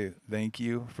like to say thank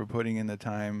you for putting in the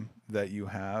time that you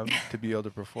have to be able to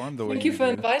perform the way Thank you for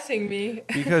do. inviting me.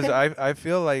 Because I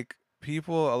feel like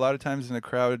people a lot of times in the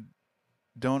crowd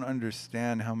don't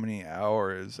understand how many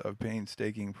hours of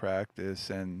painstaking practice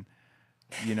and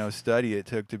study it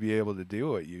took to be able to do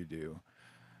what you do.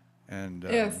 And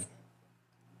Yes.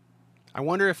 I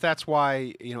wonder if that's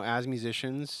why as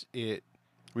musicians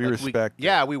We Like respect it.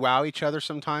 yeah, we wow each other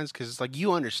sometimes because it's like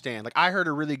you understand. Like I heard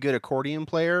a really good accordion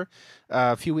player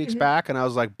a few weeks Hmm. back, and I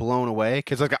was like blown away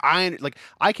because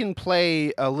I can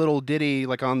play a little ditty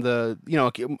like on the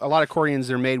a lot of accordions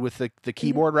they're made with the Hmm.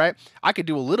 keyboard, right? I could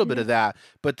do a little bit Hmm. of that,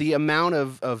 but the amount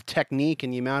of technique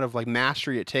and the amount of like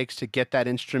mastery it takes to get that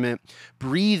instrument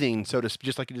breathing,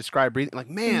 just like you described breathing, like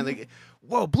man, Hmm. like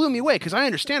whoa, blew me away because I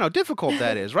understand how difficult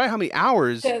that is, right? How many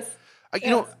hours Yes. you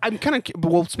know, Yes. I'm kind of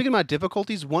well. Speaking about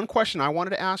difficulties, one question I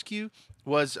wanted to ask you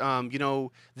was,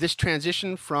 this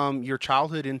transition from your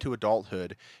childhood into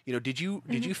adulthood. Did you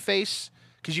Hmm. face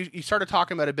because you started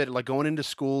talking about a bit like going into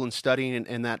school and studying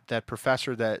and that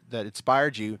professor that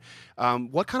inspired you.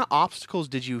 What kind of obstacles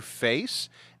did you face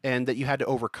and that you had to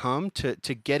overcome to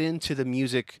get into the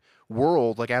music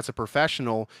world, like as a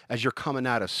professional, as you're coming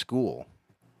out of school?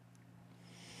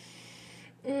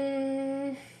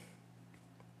 Mm,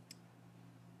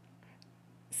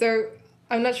 so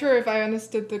I'm not sure if I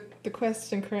understood the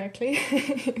question correctly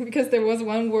because there was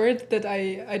one word that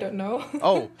I don't know.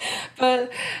 Oh,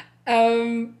 But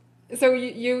um, so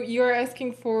you're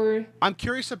asking for. I'm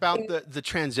curious about the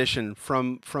transition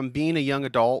from being a young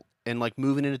adult and like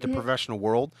moving into the Mhm. professional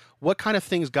world. What kind of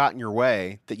things got in your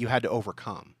way that you had to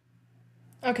overcome?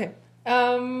 Okay.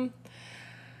 Um,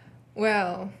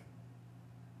 well,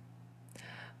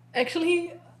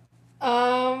 actually,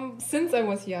 since I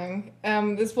was young,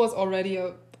 this was already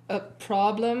a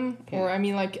problem, Hmm. or I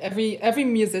mean, like every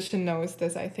musician knows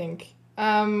this, I think.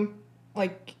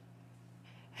 Like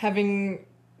having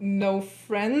no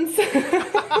friends.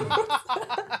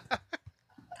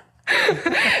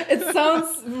 It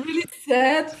sounds really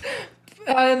sad,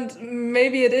 and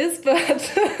maybe it is,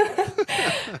 but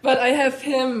but I have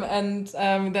him, and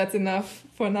that's enough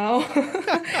for now.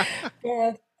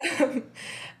 But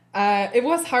it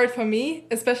was hard for me,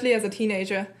 especially as a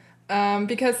teenager,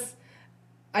 because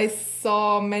I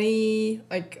saw many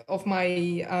like of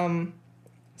my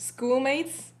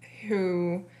schoolmates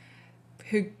who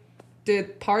who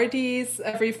did parties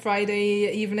every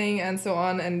Friday evening and so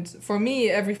on. And for me,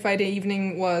 every Friday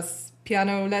evening was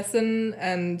piano lesson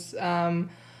and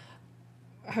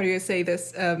how do you say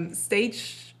this,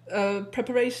 stage Ah,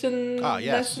 preparation yes.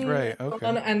 lesson Right. and so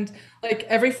on. Okay. And like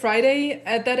every Friday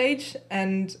at that age,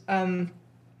 and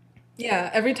yeah,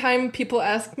 every time people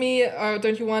asked me,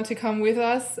 "Don't you want to come with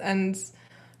us?" and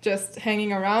just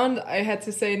hanging around, I had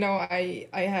to say no. I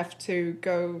have to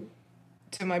go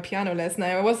to my piano lesson.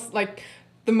 I was like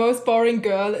the most boring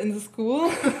girl in the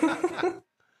school,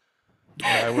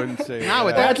 I wouldn't say Not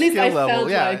with or that. that at least skill I level, felt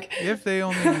yeah. like. If they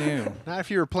only knew. Not if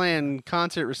you were playing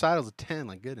concert recitals at 10,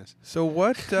 like goodness. So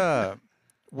what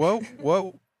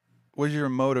was your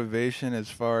motivation as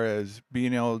far as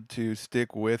being able to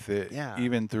stick with it Yeah.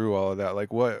 even through all of that?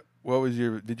 Like what was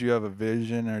your did you have a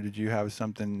vision or did you have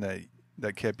something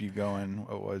that kept you going?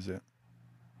 What was it?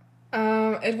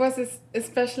 It was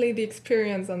especially the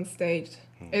experience on stage.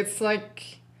 Hmm. It's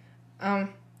like,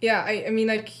 yeah, I mean,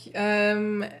 like,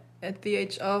 at the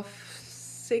age of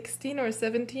 16 or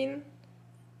 17,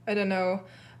 I don't know,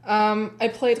 I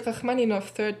played Rachmaninoff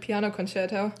third piano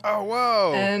concerto. Oh,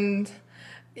 whoa. And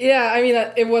yeah, I mean,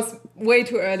 it was way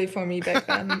too early for me back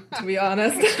then, to be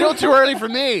honest. Still too early for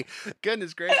me.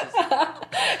 Goodness gracious.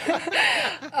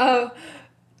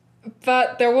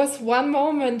 But there was one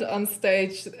moment on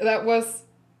stage that was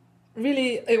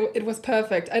really, it was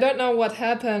perfect. I don't know what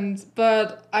happened,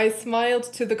 but I smiled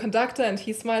to the conductor and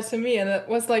he smiled to me, and it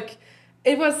was like,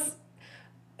 it was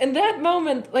in that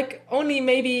moment, like only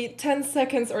maybe 10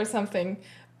 seconds or something,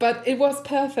 but it was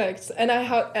perfect. And I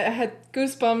had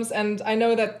goosebumps, and I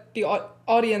know that the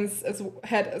audience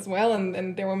had as well.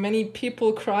 And there were many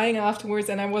people crying afterwards.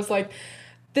 And I was like,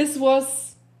 this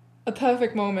was a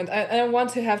perfect moment. I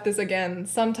want to have this again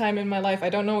sometime in my life. I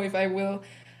don't know if I will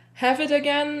have it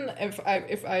again, if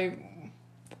I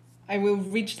will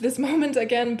reach this moment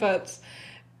again, but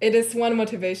it is one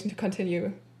motivation to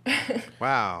continue.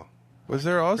 Wow. Was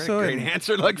there What a also great an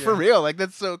answer. Like for yeah. real. Like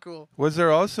that's so cool. Was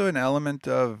there also an element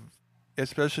of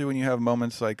especially when you have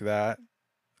moments like that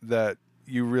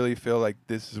you really feel like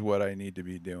this is what I need to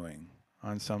be doing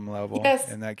on some level Yes,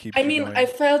 and that I keeps you mean, I going?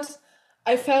 felt,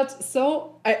 I felt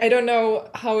so. I don't know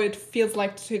how it feels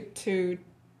like to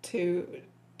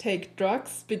take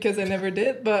drugs because I never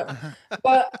did, but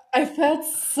I felt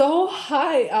so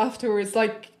high afterwards,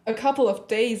 like a couple of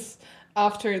days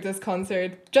after this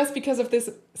concert, just because of this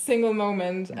single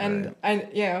moment, Right. and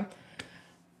yeah,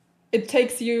 it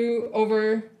takes you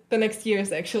over the next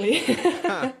years actually.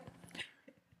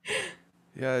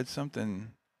 Yeah, it's something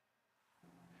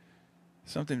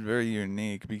very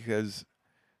unique because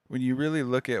when you really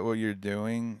look at what you're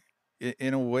doing,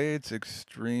 in a way, it's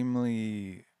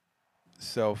extremely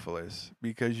selfless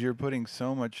because you're putting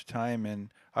so much time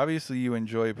in. Obviously, you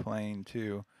enjoy playing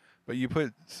too, but you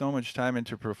put so much time in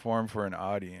to perform for an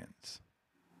audience.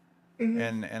 Hmm.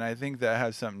 And I think that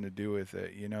has something to do with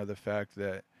it. You know, the fact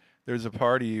that there's a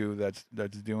part of you that's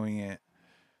doing it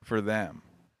for them.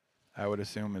 I would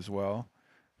assume as well.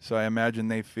 So I imagine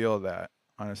they feel that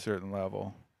on a certain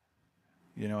level.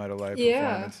 You know, at a live Yeah.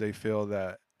 performance, they feel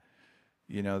that,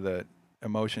 you know, that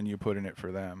emotion you put in it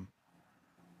for them.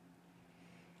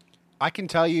 I can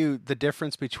tell you the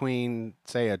difference between,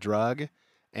 say, a drug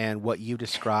and what you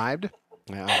described.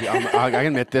 I can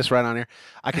admit this right on here.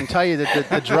 I can tell you that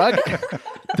the drug,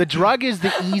 the drug is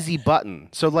the easy button.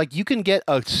 So like you can get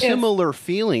a Yes. similar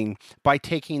feeling by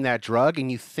taking that drug,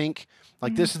 and you think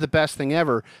like Hmm. this is the best thing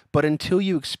ever. But until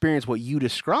you experience what you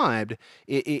described,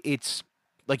 it's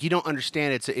like you don't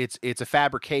understand it's a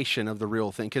fabrication of the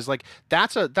real thing, because like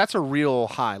that's a real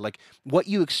high. Like what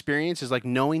you experience is like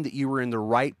knowing that you were in the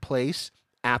right place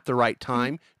at the right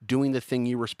time doing the thing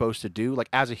you were supposed to do, like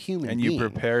as a human And you being.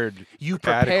 prepared You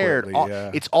prepared adequately, all,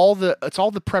 yeah. it's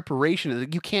all the preparation.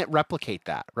 You can't replicate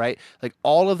that, right? Like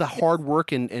all of the hard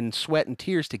work and sweat and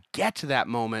tears to get to that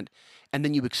moment, and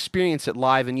then you experience it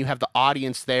live and you have the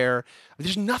audience there.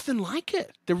 There's nothing like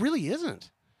it. There really isn't.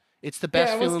 It's the Yeah,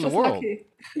 best I was feeling in the just world.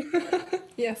 lucky.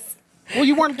 Yes. Well,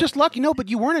 you weren't just lucky, no, but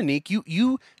you weren't, Annique.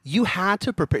 You had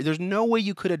to prepare. There's no way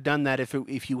you could have done that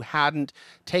if you hadn't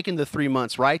taken the 3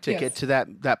 months, right, to get Yes. to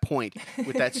that point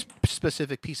with that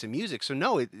specific piece of music. So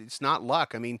no, it's not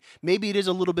luck. I mean, maybe it is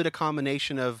a little bit of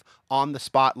combination of on the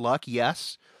spot luck,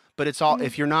 yes, but it's all Mhm.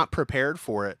 if you're not prepared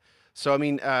for it. So I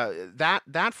mean,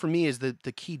 that for me is the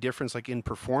key difference, like in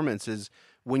performance, is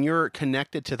when you're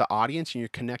connected to the audience and you're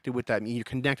connected with that, you're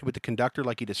connected with the conductor,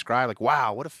 like you described. Like,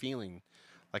 wow, what a feeling!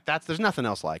 Like that's there's nothing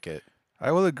else like it.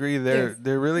 I will agree Yes.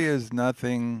 there really is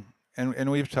nothing,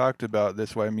 and we've talked about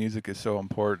this, why music is so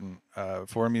important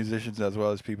for musicians as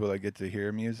well as people that get to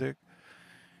hear music.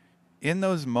 In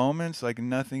those moments, like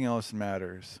nothing else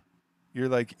matters. You're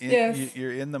like Yes.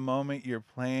 you're in the moment, you're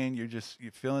playing, you're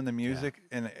feeling the Yeah. music,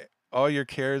 and all your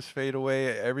cares fade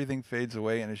away, everything fades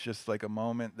away, and it's just like a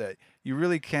moment that you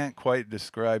really can't quite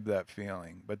describe that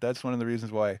feeling. But that's one of the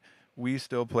reasons why we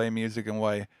still play music and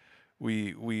why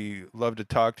we love to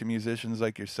talk to musicians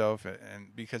like yourself,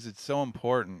 and because it's so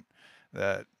important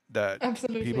that people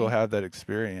Absolutely. have that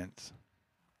experience.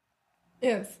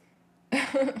 Yes.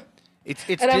 It's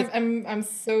And diff. I'm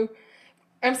so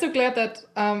glad that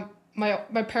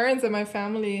my parents and my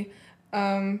family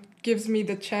gives me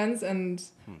the chance and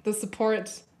the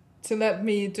support to let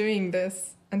me doing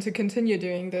this and to continue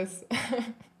doing this.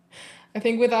 I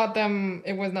think without them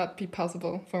it would not be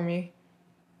possible for me.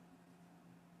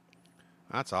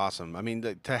 That's awesome. I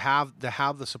mean, to have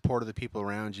the support of the people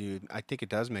around you, I think it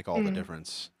does make all the Mm.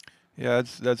 difference. Yeah,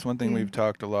 that's one thing we've Mm.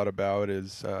 talked a lot about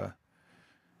is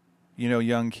you know,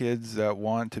 young kids that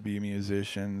want to be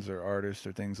musicians or artists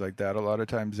or things like that. A lot of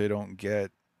times they don't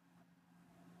get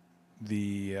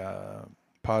the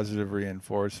positive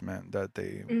reinforcement that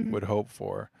they Hmm. would hope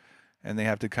for, and they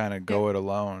have to kind of Yeah. go it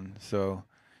alone. So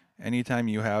anytime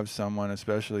you have someone,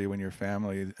 especially when your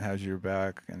family has your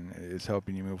back and is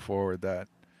helping you move forward,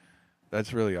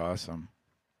 that's really awesome.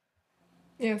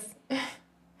 Yes.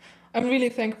 I'm really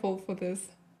thankful for this,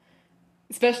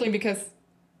 especially because,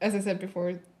 as I said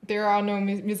before, there are no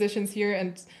musicians here,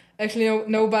 and actually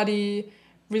nobody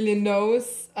really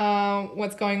knows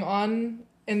what's going on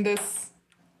in this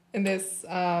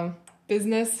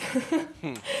business.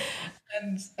 Hmm.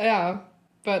 And yeah,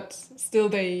 but still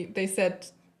they said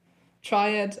try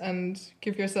it and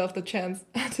give yourself the chance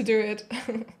to do it.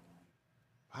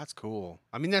 That's cool.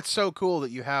 I mean, that's so cool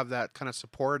that you have that kind of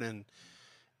support and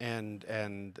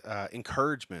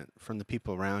encouragement from the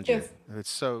people around you. Yes. It's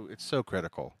so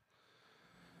critical.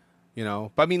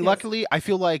 But I mean, Yes. luckily, I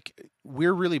feel like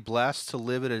we're really blessed to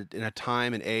live in a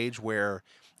time and age where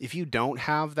if you don't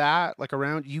have that like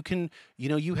around, you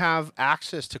have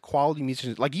access to quality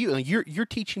musicians like you. Like you're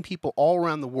teaching people all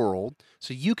around the world,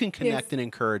 so you can Yes. connect and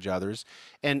encourage others.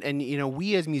 And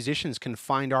we as musicians can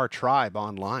find our tribe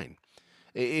online.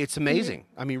 It's Hmm. amazing.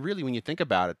 I mean, really, when you think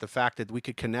about it, the fact that we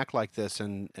could connect like this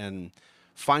and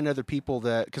find other people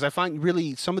that, because I find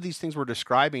really some of these things we're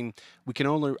describing, I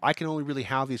can only really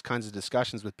have these kinds of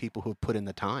discussions with people who have put in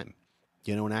the time,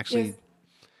 and Yes. actually,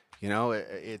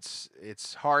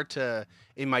 it's hard to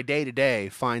in my day to day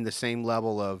find the same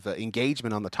level of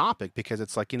engagement on the topic, because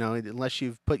it's like, unless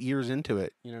you've put years into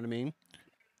it, you know what I mean?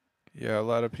 Yeah, a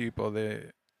lot of people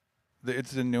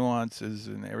it's the nuances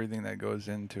and everything that goes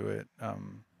into it.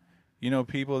 You know,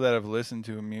 people that have listened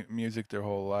to music their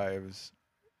whole lives,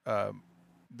 uh,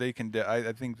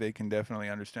 I think they can definitely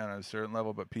understand on a certain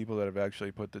level, but people that have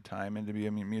actually put the time in to be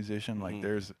a musician, like Hmm.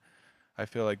 I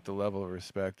feel like the level of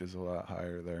respect is a lot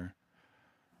higher there.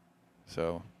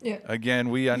 So Yeah. again,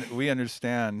 we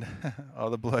understand all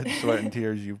the blood, sweat, and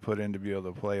tears you put in to be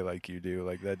able to play like you do.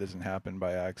 Like that doesn't happen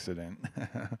by accident.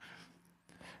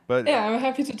 But Yeah, I'm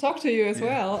happy to talk to you as yeah.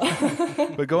 well.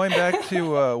 But going back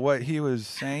to what he was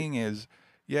saying is,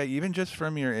 yeah, even just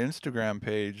from your Instagram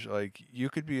page, like you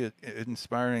could be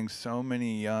inspiring so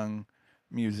many young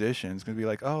musicians. Gonna be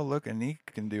like, oh, look, Annique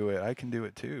can do it. I can do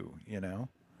it too. You know.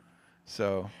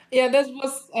 So Yeah, that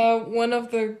was one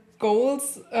of the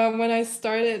goals when I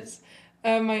started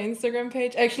my Instagram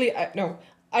page. Actually, no,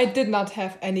 I did not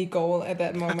have any goal at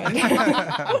that moment.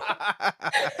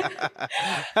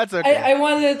 That's okay. I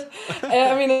wanted,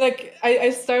 I mean, like, I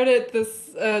started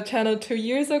this channel 2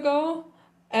 years ago,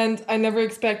 and I never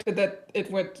expected that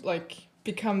it would, like,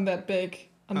 become that big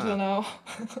until Huh. now.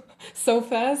 So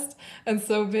fast and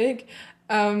so big.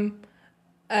 Um,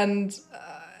 and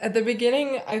at the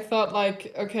beginning, I thought,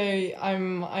 like, okay,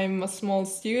 I'm a small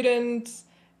student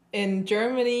in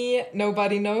Germany.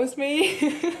 Nobody knows me.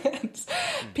 And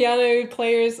Hmm. piano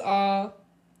players are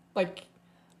like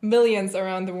millions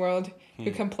around the world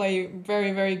who Hmm. can play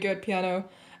very, very good piano.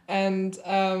 And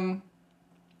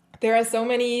there are so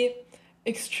many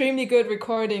extremely good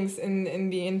recordings in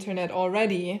the internet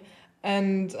already.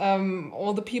 And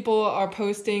all the people are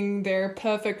posting their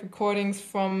perfect recordings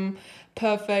from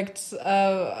perfect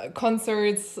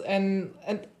concerts, and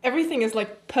everything is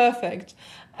like perfect.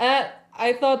 And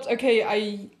I thought,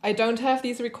 okay, I don't have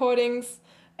these recordings.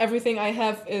 Everything I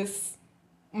have is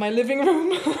my living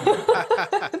room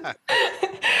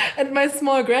and my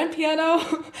small grand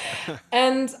piano.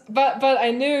 And but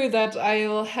I knew that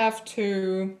I'll have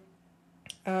to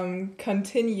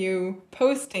continue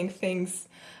posting things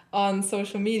on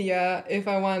social media if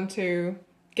I want to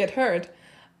get heard.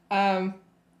 Um,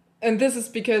 and this is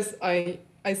because I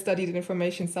studied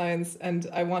information science, and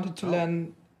I wanted to Oh.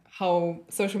 learn how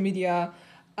social media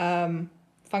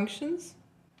functions.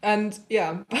 And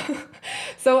yeah,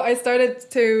 so I started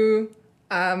to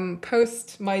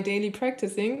post my daily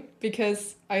practicing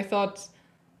because I thought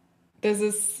this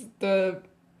is the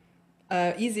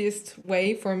easiest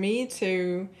way for me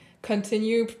to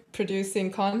continue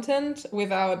producing content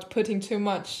without putting too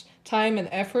much time and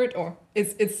effort. Or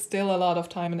it's still a lot of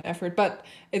time and effort, but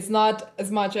it's not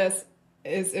as much as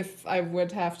if I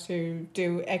would have to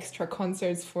do extra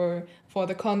concerts for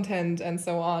the content and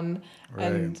so on.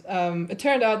 right. And it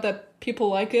turned out that people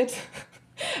like it.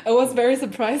 I was Hmm. very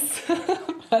surprised,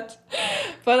 but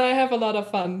I have a lot of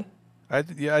fun.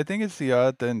 Yeah, I think it's the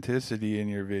authenticity in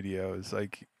your videos.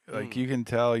 Like Hmm. you can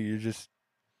tell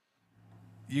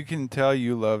you can tell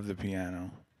you love the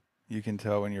piano. You can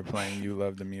tell when you're playing you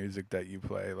love the music that you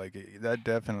play. Like that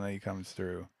definitely comes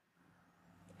through.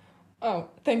 Oh,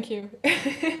 thank you.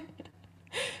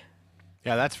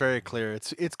 Yeah, that's very clear.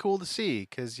 It's cool to see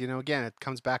because again, it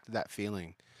comes back to that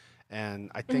feeling,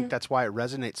 and I think Mhm. that's why it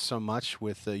resonates so much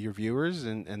with your viewers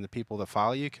and the people that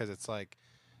follow you because it's like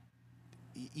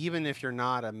even if you're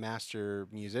not a master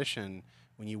musician,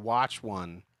 when you watch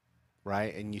one,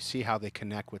 right, and you see how they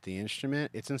connect with the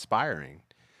instrument, it's inspiring.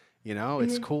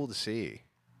 It's Mhm. cool to see.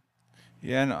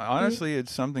 Yeah, and Mhm. honestly,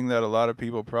 it's something that a lot of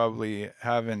people probably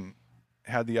haven't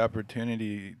had the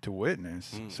opportunity to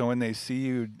witness. Mm. So when they see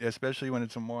you, especially when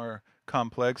it's a more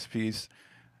complex piece,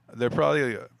 they're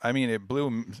probably. I mean, it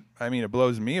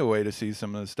blows me away to see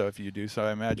some of the stuff you do. So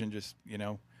I imagine just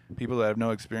people that have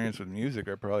no experience with music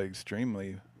are probably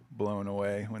extremely blown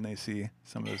away when they see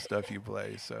some of the stuff you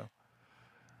play. So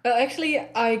Well, actually,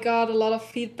 I got a lot of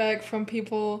feedback from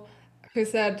people who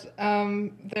said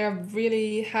they're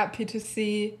really happy to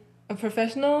see a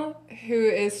professional who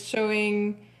is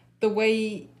showing the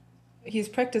way he's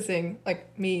practicing,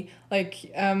 like me, like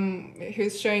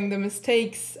who's showing the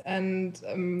mistakes and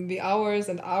the hours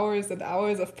and hours and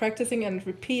hours of practicing and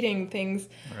repeating things.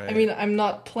 I right, mean, I'm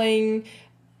not playing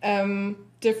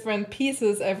different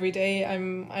pieces every day.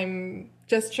 I'm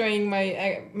just showing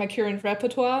my current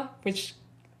repertoire, which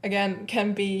again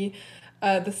can be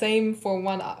the same for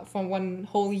one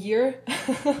whole year.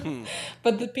 Hmm.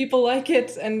 But the people like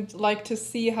it and like to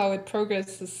see how it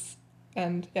progresses.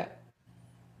 And yeah,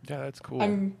 yeah, that's cool.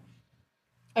 I'm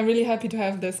I'm really happy to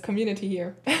have this community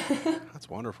here. That's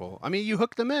wonderful. I mean, you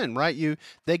hook them in, right?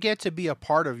 They get to be a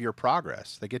part of your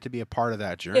progress. They get to be a part of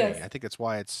that journey. Yes. I think that's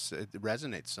why it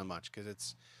resonates so much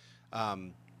because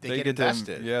they They get get to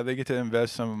invested. yeah, they get to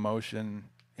invest some emotion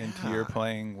into your Yeah.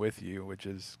 playing with you, which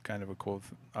is kind of a cool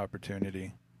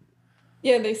opportunity.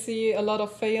 Yeah, they see a lot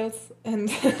of fails and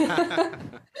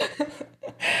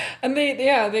And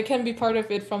they can be part of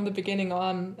it from the beginning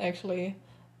on, actually.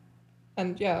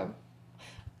 And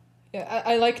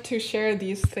I like to share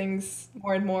these things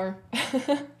more and more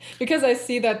because I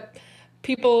see that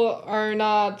people are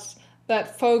not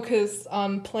that focused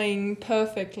on playing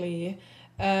perfectly.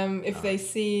 If they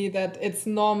see that it's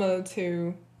normal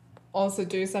to also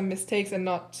do some mistakes and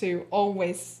not to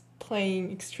always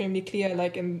playing extremely clear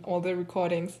like in all the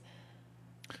recordings.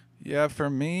 Yeah, for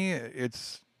me,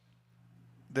 it's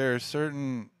there are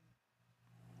certain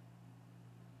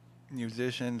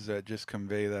musicians that just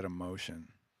convey that emotion.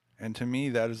 And to me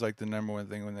that is like the number one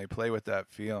thing when they play with that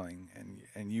feeling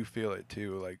and you feel it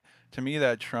too. Like to me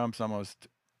that trumps almost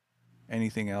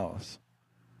anything else.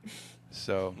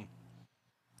 So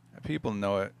people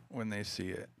know it when they see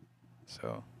it.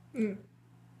 So Mm,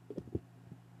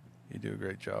 you do a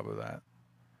great job of that.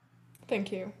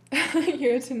 thank you.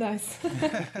 You're too nice.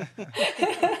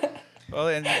 Well,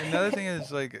 and another thing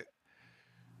is like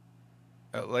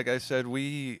I said,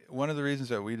 we one of the reasons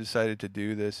that we decided to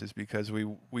do this is because we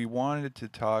wanted to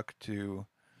talk to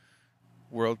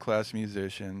world class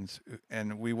musicians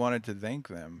and we wanted to thank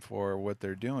them for what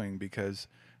they're doing because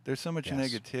there's so much Yes.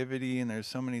 negativity and there's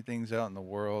so many things out in the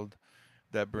world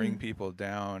that bring Mm. people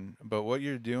down. But what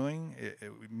you're doing,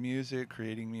 music,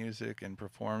 creating music, and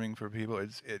performing for people,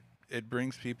 it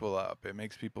brings people up. It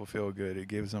makes people feel good. It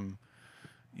gives them,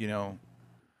 you know,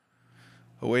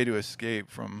 a way to escape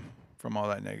from all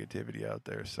that negativity out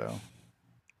there. So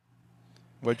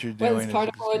what you're Well, it's doing is part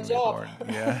of our extremely job. important.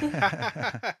 Yeah.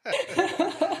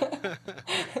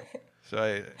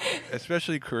 So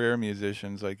especially career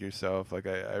musicians like yourself, like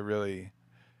I really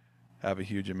have a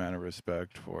huge amount of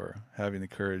respect for having the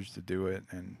courage to do it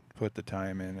and put the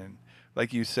time in. And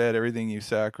like you said, everything you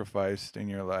sacrificed in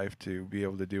your life to be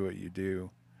able to do what you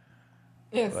do,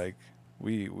 Yes. like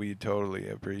we totally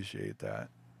appreciate that.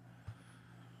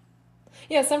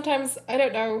 Yeah, sometimes I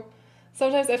don't know.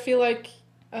 Sometimes I feel like,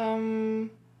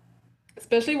 um,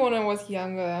 especially when I was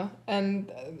younger,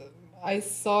 and I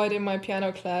saw it in my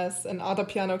piano class and other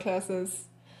piano classes.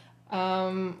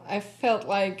 I felt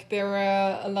like there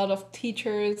were a lot of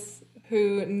teachers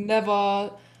who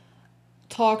never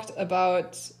talked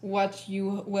about what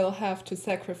you will have to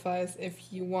sacrifice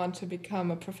if you want to become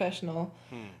a professional.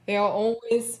 Hmm. They are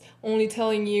always only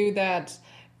telling you that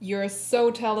you're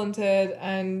so talented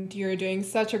and you're doing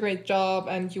such a great job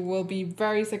and you will be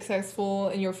very successful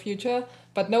in your future,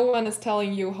 but no one is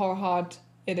telling you how hard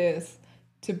it is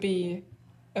to be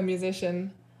a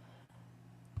musician.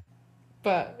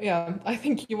 But yeah, I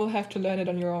think you will have to learn it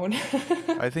on your own.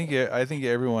 I think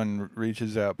everyone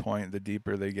reaches that point. The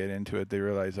deeper they get into it, they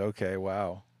realize, okay,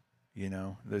 wow,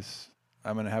 this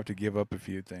I'm gonna have to give up a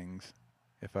few things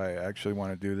if I actually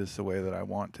want to do this the way that I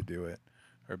want to do it,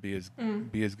 or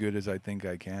Mm, be as good as I think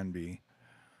I can be.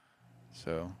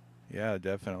 So yeah,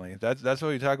 definitely. That's what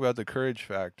we talk about the courage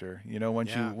factor. Yeah.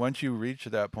 Once you reach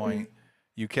that mm. point,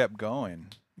 you kept going.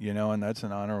 And that's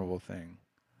an honorable thing.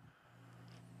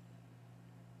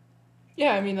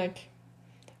 Yeah, I mean, like,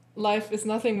 life is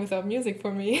nothing without music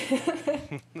for me.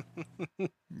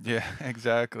 Yeah,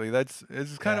 exactly. It's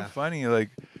kind of Yeah. funny.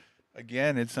 Like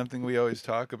again, it's something we always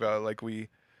talk about. Like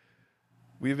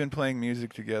we've been playing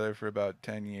music together for about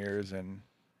 10 years and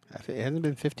It hasn't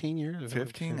been 15 years.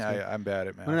 15. Since we. I'm bad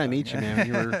at When did math. I meet you, man?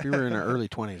 We were in our early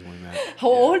 20s when we met. How Yeah,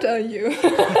 old are you?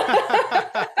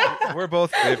 we're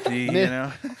both 50.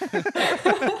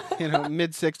 Mid,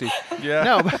 mid 60s. Yeah.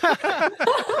 No,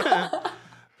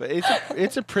 but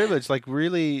it's a privilege, like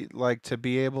really, like to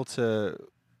be able to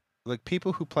like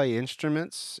people who play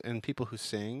instruments and people who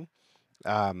sing.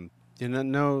 Um,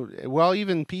 no, well,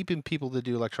 even people that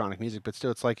do electronic music, but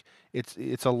still, it's like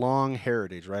it's a long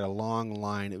heritage, right? A long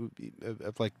line. It would be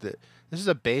of like this is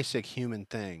a basic human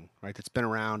thing, right? That's been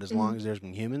around as long Mm, as there's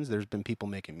been humans. There's been people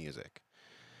making music,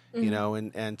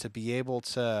 mm, and to be able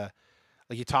to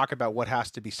like you talk about what has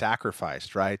to be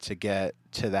sacrificed, right, to get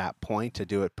to that point to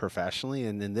do it professionally.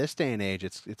 And in this day and age,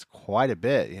 it's quite a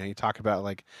bit. You talk about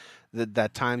like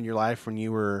that time in your life when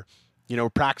you were,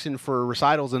 practicing for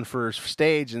recitals and for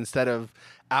stage instead of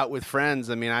out with friends.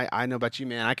 I mean, I know about you,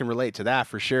 man. I can relate to that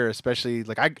for sure. Especially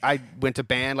like I went to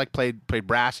band, like played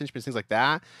brass instruments, things like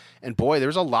that. And boy, there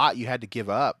was a lot you had to give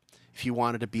up if you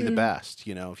wanted to be the mm, best.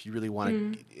 If you really want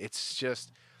mm, to, it's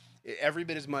just every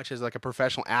bit as much as like a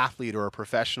professional athlete or a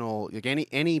professional like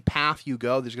any path you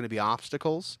go there's going to be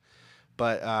obstacles,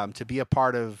 but to be a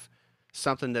part of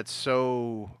something that's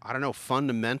so I don't know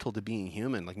fundamental to being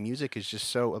human, like music is just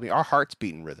so, I mean, our hearts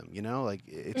beat in rhythm, like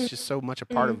it's mm, just so much a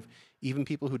part mm, of even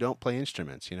people who don't play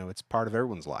instruments. It's part of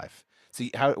everyone's life.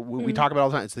 See how we mm. talk about all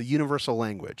the time, it's the universal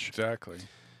language. Exactly.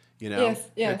 you know? Yes,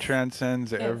 It yes,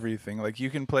 transcends yes, everything. Like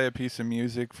you can play a piece of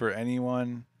music for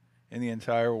anyone in the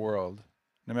entire world.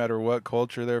 No matter what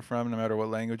culture they're from, no matter what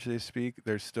language they speak,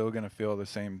 they're still going to feel the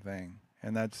same thing.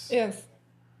 And yes.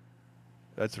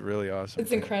 that's a really awesome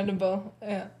It's thing. incredible.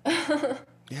 Yeah.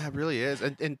 Yeah, it really is.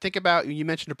 And think about, you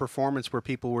mentioned a performance where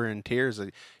people were in tears.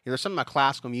 There's something about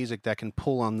classical music that can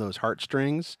pull on those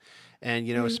heartstrings, and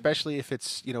Mm, especially if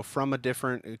it's from a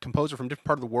different composer from a different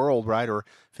part of the world, right? Or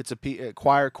if it's a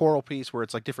choir choral piece where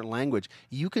it's like different language,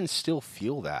 you can still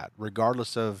feel that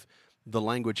regardless of the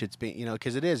language it's being,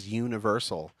 because it is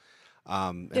universal.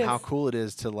 And how yes. cool it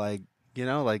is to like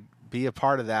be a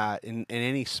part of that in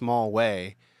any small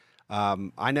way.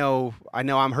 I know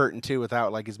I'm hurting too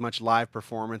without like as much live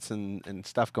performance and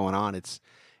stuff going on.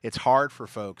 It's hard for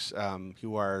folks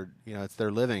who are it's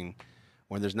their living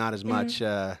when there's not as Mm, much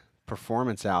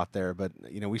performance out there. But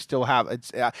we still have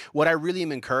it's what I really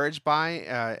am encouraged by,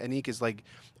 Annique, is like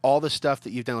all the stuff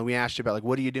that you've done. Like we asked you about like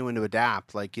what are you doing to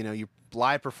adapt? Like your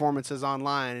live performances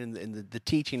online and the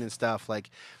teaching and stuff. Like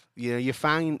you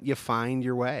find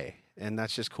your way, and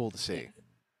that's just cool to see.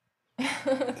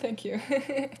 yes. Thank you.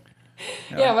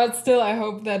 Yeah, Yeah, but still, I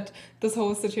hope that this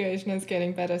whole situation is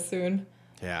getting better soon.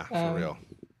 Yeah, for Um, real.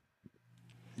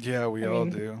 yeah, I we all mean,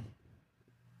 do.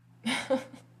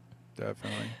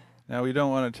 Definitely. Now, we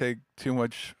don't want to take too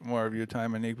much more of your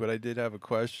time, Anik, but I did have a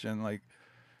question. Like,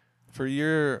 for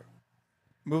your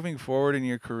moving forward in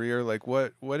your career, like,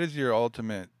 what is your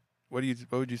ultimate? What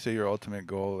would you say your ultimate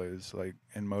goal is, like,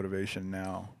 in motivation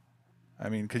now? I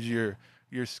mean, because your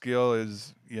skill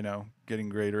is, getting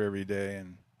greater every day,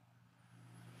 and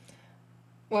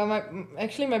well,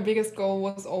 actually my biggest goal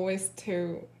was always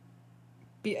to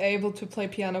be able to play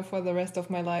piano for the rest of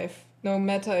my life, no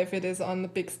matter if it is on the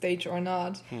big stage or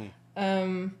not. Hmm.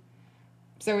 Um,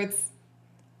 so it's,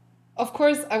 of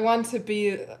course, I want to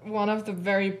be one of the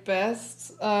very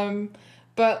best.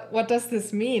 But what does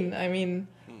this mean? I mean,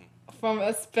 Hmm. from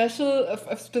a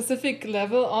specific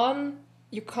level on,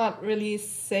 you can't really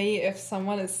say if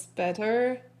someone is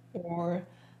better or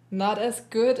not as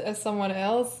good as someone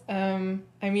else.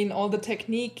 I mean, all the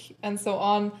technique and so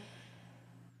on,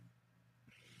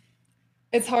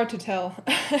 it's hard to tell.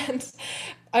 And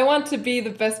I want to be the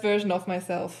best version of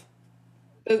myself.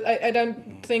 I don't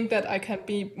Hmm. think that I can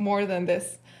be more than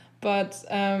this. But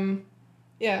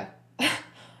yeah,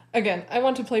 again, I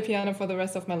want to play piano for the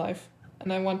rest of my life.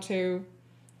 And I want to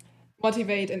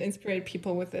motivate and inspire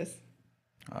people with this.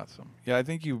 awesome. Yeah, I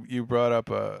think you brought up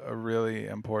a really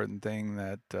important thing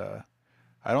that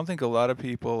I don't think a lot of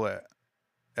people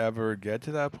ever get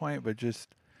to that point, but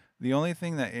just the only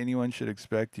thing that anyone should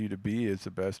expect you to be is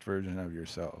the best version of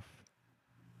yourself.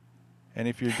 And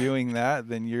if you're doing that,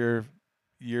 then you're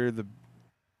the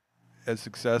as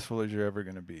successful as you're ever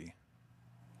going to be.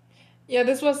 Yeah,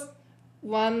 this was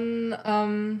one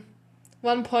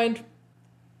one point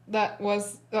that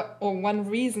was or one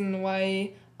reason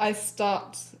why I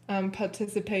stopped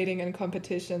participating in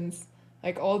competitions,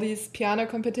 like all these piano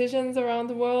competitions around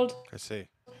the world. I see.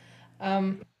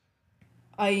 Um,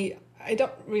 I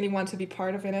don't really want to be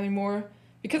part of it anymore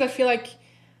because I feel like,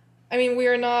 I mean, we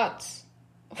are not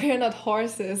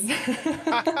horses.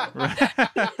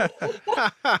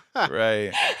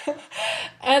 Right.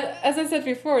 And as I said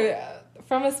before,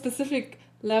 from a specific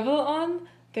level on,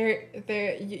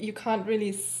 you can't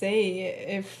really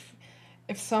say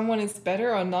if someone is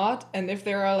better or not, and if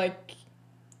there are like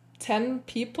 10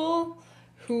 people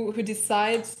who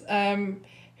decides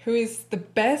who is the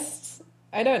best.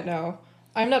 I don't know.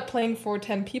 I'm not playing for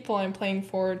 10 people. I'm playing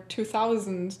for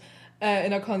 2,000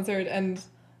 in a concert, and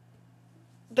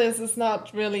this is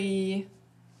not really.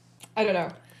 I don't know.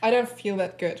 I don't feel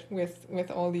that good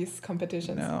with all these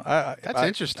competitions. No, That's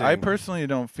I interesting. personally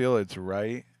don't feel it's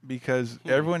right because Hmm.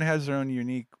 everyone has their own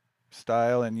unique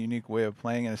style and unique way of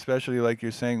playing, and especially like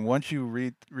you're saying, once you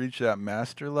reach that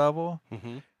master level,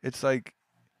 Hmm. it's like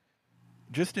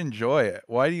just enjoy it.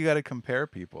 Why do you got to compare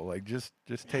people? Like just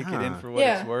take it in Yeah. for what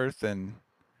it's Yeah, worth, and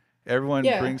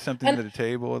everyone yeah, brings something and to the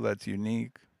table that's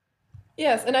unique.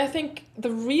 yes, and I think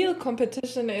the real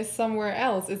competition is somewhere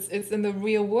else. It's in the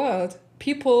real world.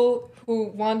 People who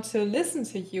want to listen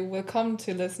to you will come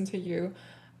to listen to you,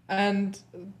 and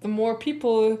the more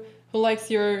people who likes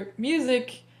your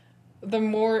music, the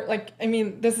more, like, I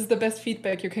mean, this is the best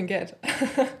feedback you can get.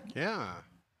 Yeah.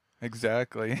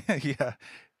 Exactly. Yeah.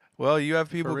 Well, you have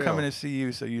For people coming real. to see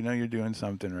you, so you know you're doing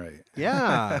something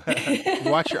Yeah. right. You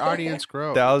watch your audience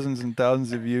grow. Thousands and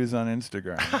thousands of views on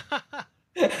Instagram.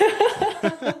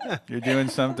 You're doing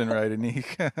something right,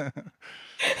 Anik.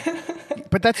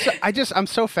 But I'm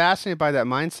so fascinated by that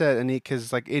mindset, Annick,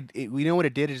 because like we know what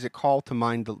it did is it called to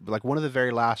mind like one of the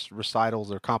very last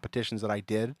recitals or competitions that I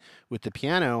did with the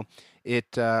piano.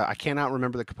 I cannot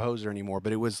remember the composer anymore,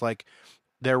 but it was like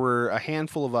there were a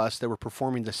handful of us that were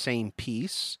performing the same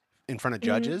piece in front of Mm,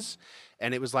 judges,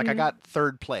 and it was like I mm, got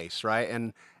third place, right?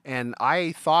 And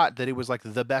I thought that it was like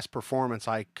the best performance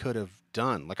I could have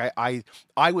done. Like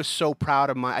I was so proud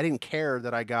of I didn't care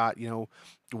that I got,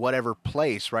 whatever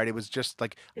place, right? It was just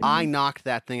like I mm, knocked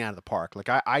that thing out of the park. Like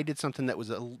I did something that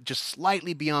was just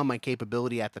slightly beyond my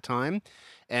capability at the time,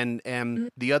 and mm,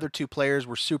 the other two players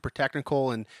were super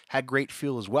technical and had great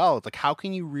feel as well. It's like how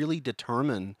can you really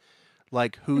determine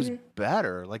like who's mm.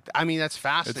 better? Like I mean that's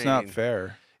It's not fascinating.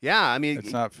 fair. Yeah, I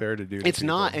It's mean not fair to do to it's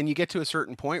not, people. and you get to a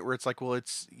certain point where it's like, well,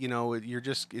 it's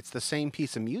it's the same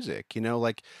piece of music,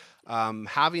 like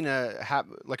having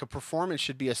like a performance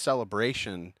should be a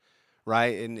celebration,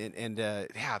 right? And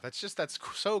yeah, that's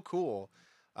so cool.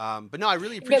 But no, I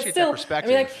really But appreciate that still, I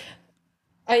mean, like, perspective.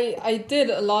 I did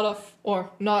a lot of, or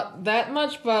not that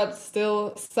much, but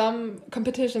still some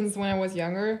competitions when I was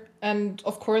younger. And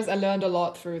of course, I learned a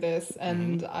lot through this.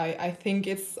 Hmm. And I think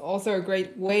it's also a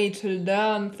great way to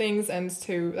learn things and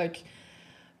to like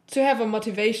to have a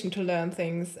motivation to learn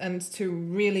things and to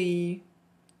really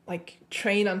like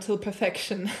train until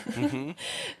perfection Hmm.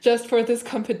 just for this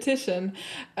competition.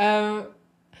 Um,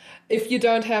 if you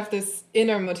don't have this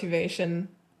inner motivation,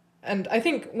 and I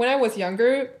think when I was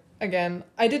younger, again,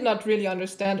 I did not really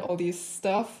understand all these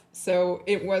stuff, so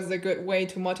it was a good way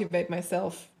to motivate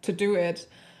myself to do it.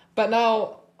 But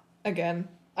now, again,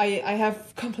 I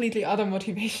have completely other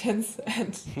motivations,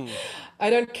 and I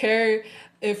don't care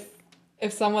if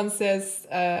if someone says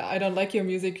I don't like your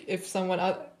music, if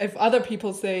other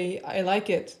people say I like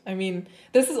it. I mean,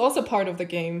 this is also part of the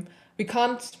game. We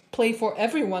can't play for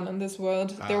everyone in this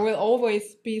world. There Ah, will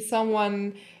always be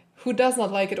someone who does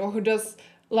not like it or who does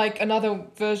like another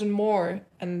version more,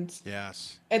 and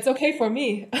yes. it's okay for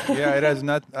me. Yeah, it has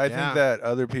not. I think Yeah. that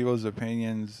other people's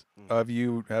opinions of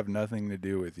you have nothing to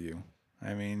do with you.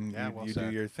 I mean, Yeah. you Well you do said.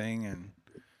 your thing, and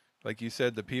like you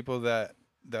said, the people that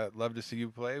love to see you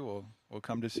play will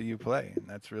come to see you play, and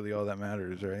that's really all that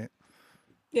matters, right?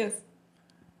 Yes.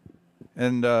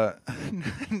 And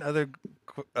another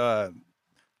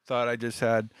thought I just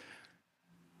had: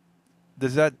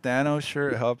 does that Thanos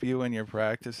shirt help you when you're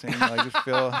practicing? I just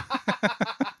feel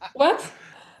What?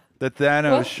 the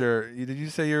Thanos What? shirt. Did you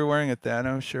say you were wearing a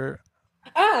Thanos shirt?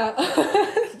 Ah,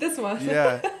 this one.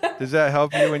 Yeah. Does that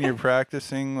help you when you're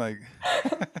practicing? Like,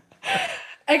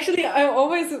 Actually, I'm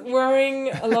always wearing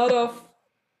a lot of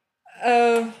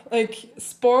like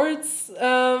sports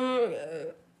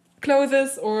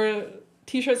clothes or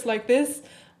t-shirts like this,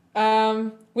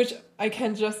 which I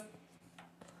can just.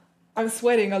 I'm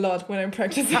sweating a lot when I'm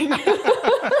practicing.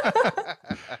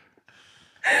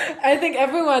 I think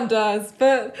everyone does,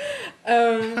 but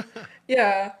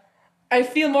yeah, I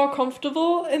feel more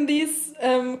comfortable in these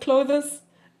clothes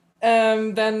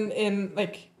than in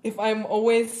like if I'm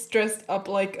always dressed up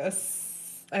like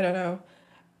I don't know,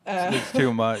 it's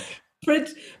too much.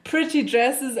 pretty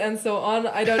dresses and so on.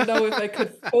 I don't know if I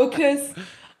could focus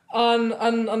on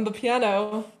the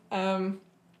piano.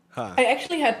 Huh. I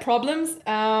actually had problems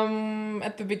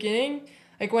at the beginning,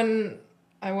 like when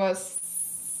I was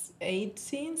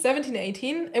 18, 17,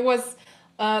 18. It was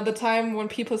the time when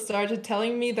people started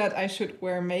telling me that I should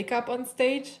wear makeup on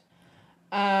stage.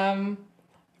 Um,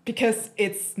 because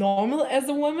it's normal as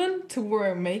a woman to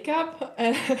wear makeup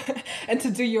and, and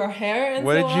to do your hair and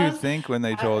What so did you on. think when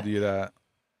they told you that?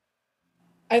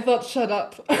 I thought, shut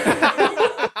up.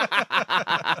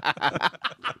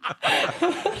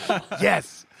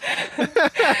 Yes.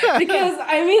 Because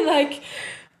I mean, like,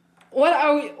 what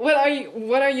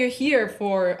are you here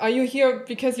for? Are you here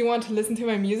because you want to listen to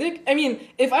my music? I mean,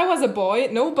 if I was a boy,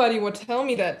 nobody would tell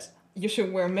me that you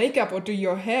should wear makeup or do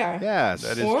your hair.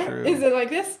 That Yes. is Or is true. it like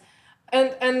this?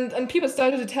 And people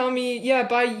started to tell me, yeah,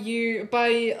 buy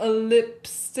a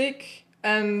lipstick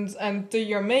and do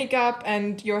your makeup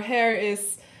and your hair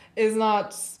is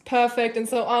not perfect and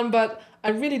so on, but I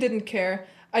really didn't care.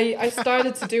 I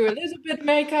started to do a little bit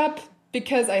makeup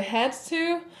because I had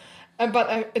to,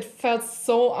 but it felt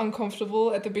so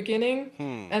uncomfortable at the beginning,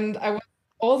 Hmm. and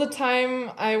all the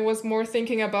time I was more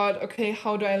thinking about, okay,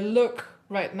 how do I look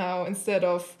right now instead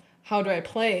of how do I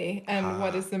play and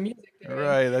what Huh. is the music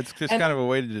doing? Right. That's just And kind of a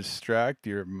way to distract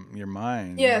your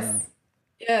mind. yes, Yeah.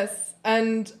 yes,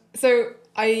 and so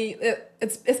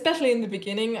it's especially in the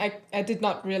beginning, I did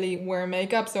not really wear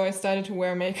makeup, so I started to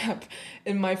wear makeup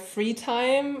in my free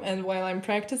time and while I'm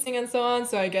practicing and so on,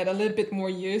 so I get a little bit more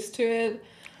used to it.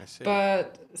 I see.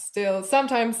 But still,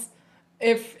 sometimes.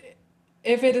 if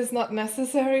if it is not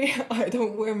necessary, I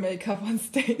don't wear makeup on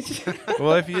stage.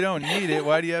 Well, if you don't need it,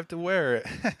 why do you have to wear it?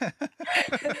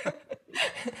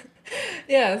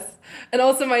 Yes. And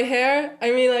also my hair,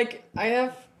 I mean like I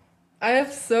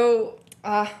have so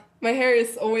my hair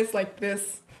is always like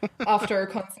this after a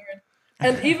concert.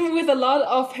 And even with a lot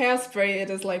of hairspray it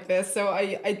is like this, so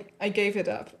I gave it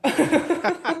up.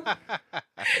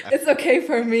 It's okay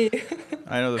for me.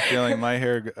 I know the feeling. My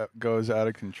hair goes out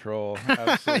of control.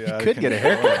 Absolutely You out of could get a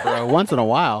control. haircut, bro, once in a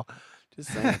while.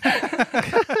 Just saying.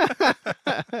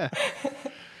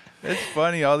 It's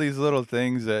funny, all these little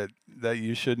things that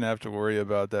you shouldn't have to worry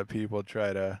about that people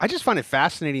try to. I just find it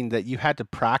fascinating that you had to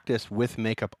practice with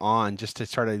makeup on just to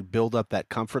sort of build up that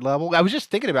comfort level. I was just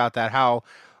thinking about that, how,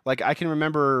 like, I can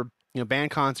remember, band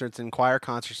concerts and choir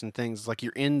concerts and things, like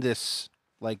you're in this,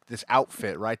 like this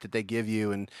outfit, right, that they give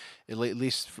you, and at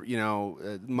least,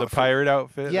 The pirate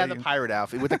outfit. yeah, that the you- pirate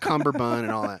outfit with the cummerbund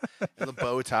and all that, and the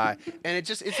bow tie,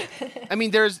 and I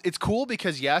mean, it's cool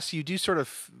because yes, you do sort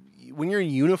of, when you're in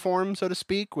uniform, so to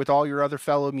speak, with all your other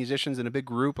fellow musicians in a big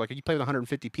group, like you play with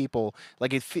 150 people,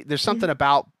 like there's something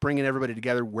about bringing everybody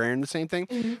together wearing the same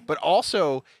thing, but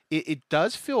also it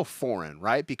does feel foreign,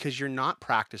 right? Because you're not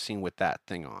practicing with that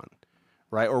thing on,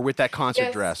 right, or with that concert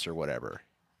Yes. dress or whatever.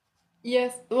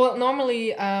 Yes. Well,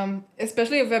 normally,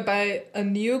 especially if I buy a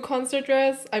new concert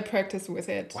dress, I practice with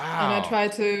it. And I Wow. try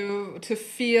to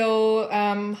feel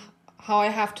how I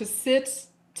have to sit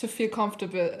to feel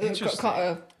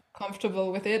Interesting.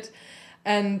 comfortable with it,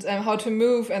 and how to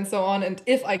move and so on, and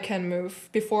if I can move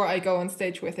before I go on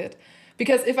stage with it.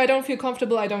 Because if I don't feel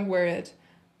comfortable, I don't wear it.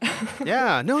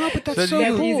 Yeah, no, but that's So It's do so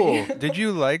that you easy. cool. did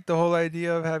you like the whole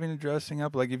idea of having a dressing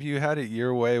up? Like, if you had it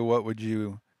your way, what would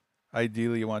you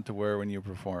ideally want to wear when you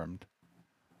performed?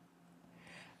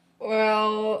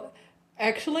 Well,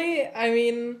 actually, I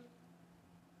mean,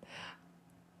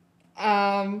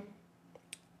 um,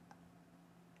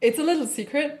 it's a little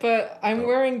secret, but I'm Oh.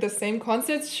 wearing the same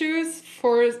concert shoes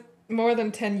for more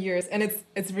than 10 years, and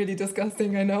it's really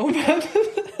disgusting, I know,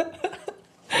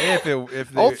 Hey,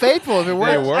 if Old Faithful, if it they but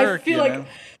works. I work, feel like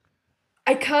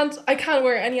I can't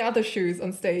wear any other shoes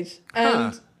on stage.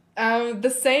 Huh. And the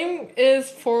same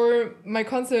is for my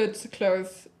concert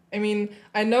clothes. I mean,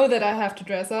 I know that I have to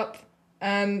dress up,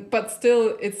 and but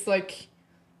still it's like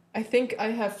I think I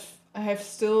have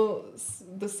still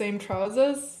the same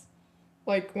trousers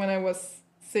like when I was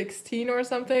 16 or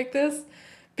something like this,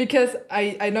 because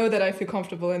I know that I feel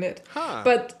comfortable in it. Huh.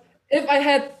 But if I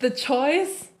had the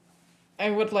choice, I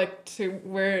would like to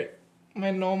wear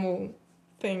my normal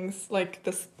things like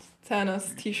this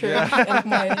tennis t-shirt yeah. and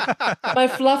my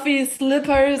fluffy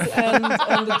slippers and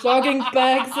the jogging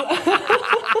bags.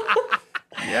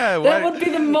 Yeah, That what would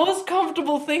be the most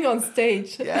comfortable thing on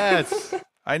stage. Yes.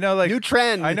 I know, like New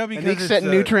trend. I know because Annique's it's setting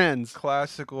new trends.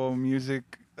 classical music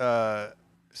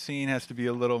scene has to be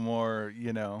a little more,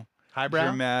 Highbrow?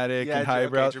 dramatic Yeah, and okay,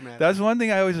 highbrow. dramatic. That's one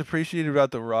thing I always appreciated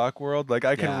about the rock world. Like,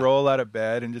 I could Yeah. roll out of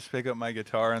bed and just pick up my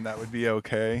guitar and that would be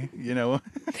okay, Yeah,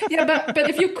 but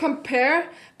if you compare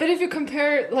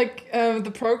like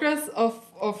the progress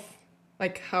of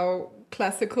like how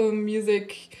classical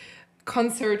music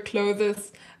concert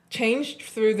clothes changed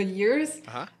through the years,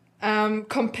 Uh-huh.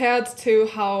 compared to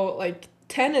how like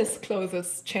tennis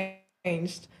clothes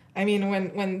changed. I mean,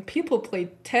 when people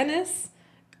played tennis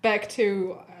back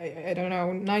to I don't know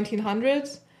 1900,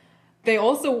 they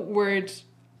also wore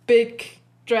big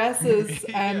dresses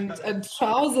and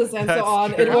trousers and so That's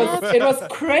on. true. It was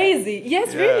crazy.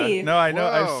 Yes, Yeah. really. No, I know.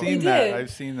 I've Whoa. seen They that. did. I've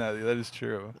seen that. That is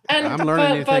true. And I'm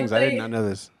learning new but things. I did not know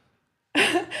this.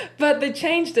 but they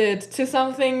changed it to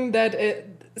something that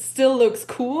it still looks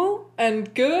cool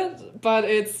and good, but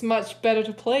it's much better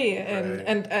to play. And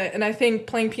Right. and I think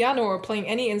playing piano or playing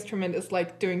any instrument is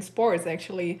like doing sports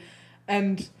actually.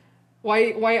 And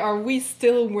why are we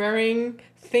still wearing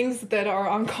things that are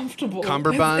uncomfortable?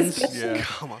 Cummerbunds? Yeah.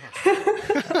 Come on.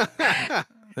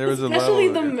 There was a Especially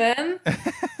level. the men.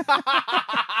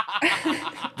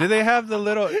 Do they have the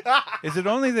little? Is it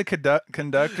only the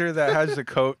conductor that has the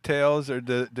coattails, or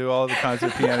do all the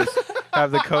concert pianists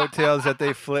have the coattails that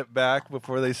they flip back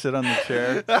before they sit on the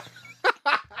chair?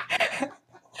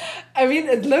 I mean,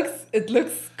 it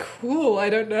looks cool. I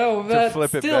don't know, but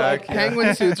flip it still, back, I- yeah.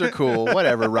 Penguin suits are cool.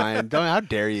 Whatever, Ryan. Don't. How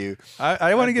dare you?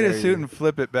 I want to get a dare suit you. and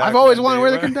flip it back. I've always one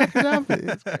wanted to day. wear the conductor's outfit.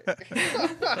 It's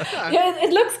great. yeah,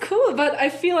 it looks cool, but I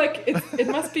feel like it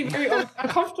must be very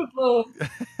uncomfortable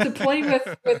to play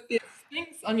with these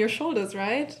things on your shoulders,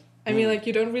 right? I mean, like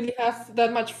you don't really have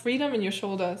that much freedom in your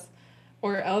shoulders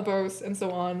or elbows and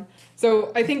so on.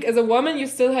 So I think as a woman, you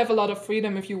still have a lot of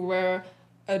freedom if you wear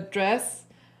a dress.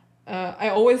 I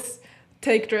always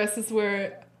take dresses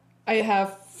where I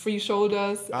have free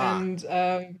shoulders and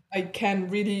I can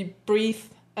really breathe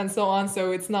and so on.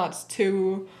 So it's not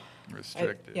too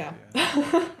restricted. yeah.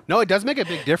 No, it does make a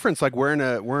big difference. Like wearing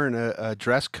a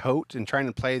dress coat and trying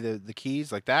to play the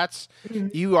keys, like that's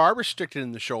you are restricted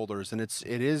in the shoulders, and it's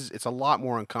a lot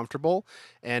more uncomfortable.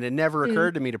 And it never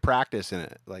occurred to me to practice in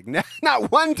it, like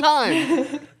not one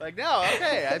time. Like no,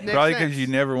 okay, it makes Probably sense. because you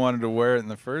never wanted to wear it in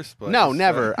the first place. No,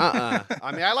 never.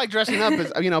 I mean, I like dressing up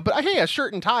as but hey, a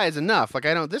shirt and tie is enough. Like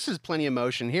I don't. This is plenty of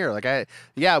motion here. Like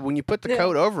when you put the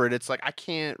coat over it, it's like I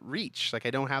can't reach. Like I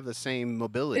don't have the same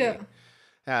mobility. Yeah,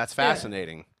 that's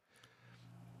fascinating.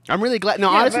 I'm really glad. No,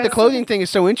 honestly, the clothing thing is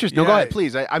so interesting. No, go ahead,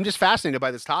 please. I'm just fascinated by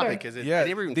this topic because I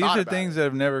never even these thought are about things it. that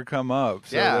have never come up.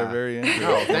 So they're very interesting.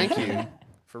 No, thank you.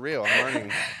 For real, I'm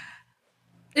learning.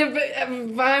 Yeah,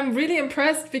 but I'm really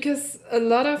impressed because a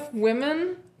lot of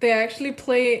women, they actually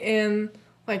play in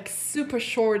like super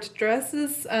short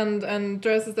dresses and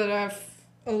dresses that have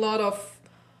a lot of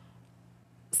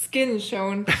skin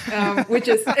shown, which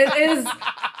it's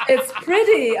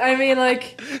pretty. I mean,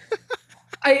 like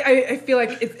I feel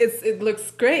like it looks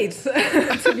great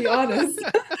to be honest,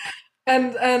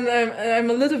 and I'm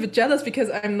a little bit jealous because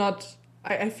I'm not.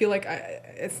 I feel like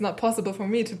it's not possible for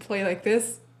me to play like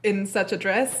this in such a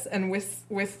dress and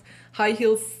with high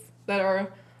heels that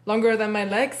are longer than my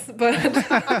legs, but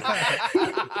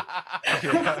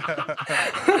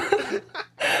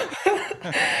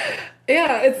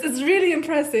yeah, it's really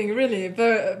impressive, really,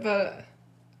 but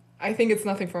I think it's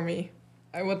nothing for me.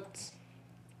 I would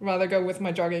rather go with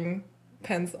my jogging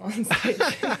pants on stage.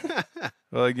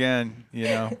 Well, again, you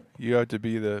have to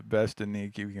be the best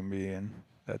Annique you can be, and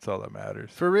that's all that matters.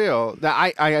 For real. Now,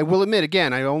 I will admit,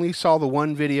 again, I only saw the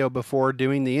one video before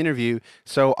doing the interview.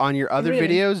 So on your other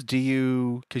videos,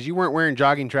 because you weren't wearing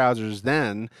jogging trousers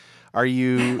then, are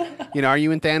you, are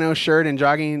you in Thanos shirt and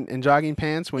jogging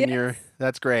pants when you're,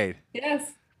 that's great.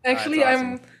 Yes. Actually,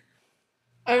 awesome.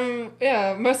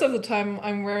 Most of the time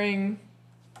I'm wearing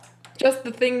just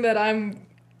the thing that I'm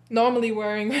normally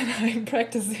wearing when I'm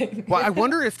practicing. Well, I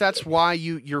wonder if that's why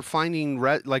you're finding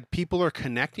like people are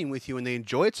connecting with you and they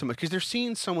enjoy it so much because they're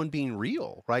seeing someone being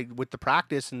real, right, with the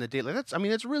practice and the daily. That's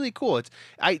really cool.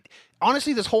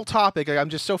 Honestly, this whole topic, I'm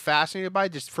just so fascinated by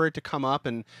it, just for it to come up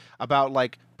and about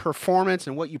like performance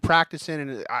and what you practice in,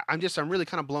 and I'm really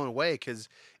kind of blown away because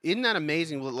isn't that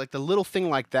amazing? Like the little thing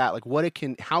like that, like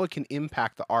how it can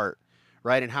impact the art.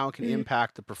 Right, and how it can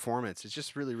impact the performance. It's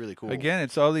just really, really cool. Again,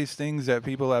 it's all these things that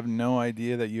people have no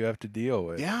idea that you have to deal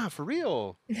with. Yeah, for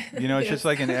real. It's just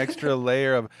like an extra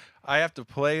layer of, I have to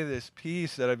play this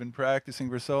piece that I've been practicing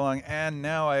for so long, and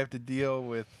now I have to deal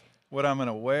with what I'm going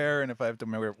to wear, and if I have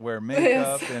to wear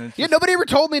makeup. And it's just, nobody ever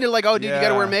told me to, like, oh, dude, you got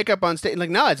to wear makeup on stage. Like,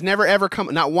 no, it's never, ever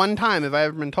come, not one time have I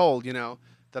ever been told,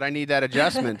 that I need that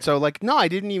adjustment. So like, no, I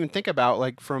didn't even think about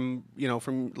like from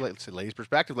let's say ladies'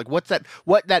 perspective, like what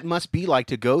that must be like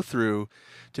to go through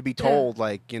to be told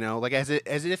like, like as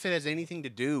if it has anything to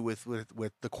do with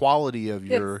the quality of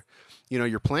your,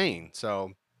 your playing.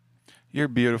 So you're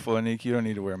beautiful, Annique. You don't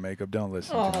need to wear makeup. Don't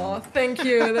listen to me. Oh, thank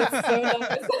you. That's so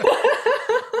nice.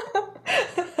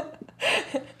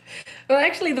 Well,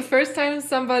 actually, the first time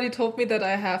somebody told me that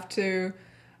I have to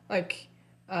like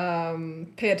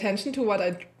pay attention to what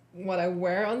I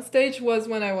wear on stage was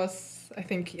when I was, I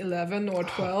think, 11 or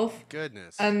 12. Oh,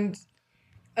 goodness. And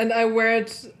I wear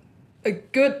a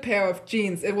good pair of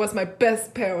jeans. It was my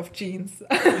best pair of jeans.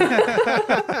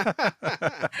 I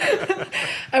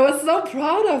was so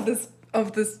proud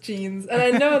of this jeans, and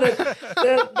I know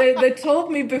that they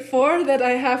told me before that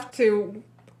I have to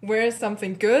wear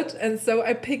something good, and so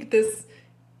I picked this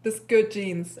good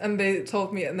jeans, and they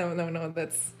told me no,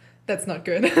 that's not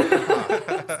good.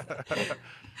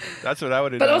 That's what I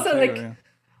would have but done also too,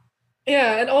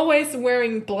 and always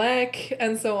wearing black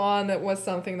and so on, that was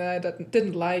something that I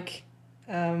didn't like.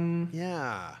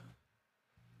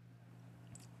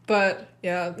 But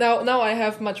yeah, now I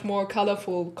have much more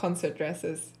colorful concert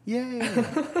dresses.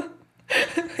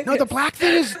 No, the black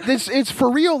thing it's for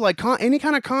real. Like any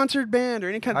kind of concert band or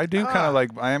any kind. I do kind of like.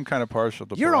 I am kind of partial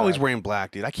to. You're black. always wearing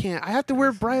black, dude. I can't. I have to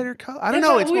wear brighter color. I don't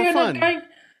know. It's more fun.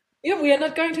 We are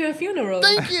not going to a funeral.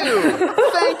 Thank you,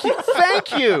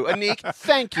 Annique.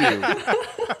 Thank you.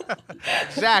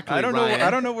 Exactly. I don't know. Ryan.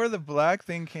 I don't know where the black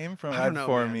thing came from.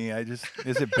 For me, is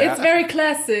it bad? It's very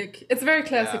classic. It's very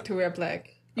classic to wear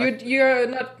black. You're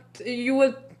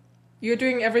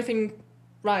doing everything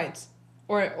right.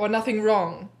 Or nothing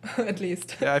wrong, at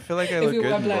least. Yeah, I feel like I look good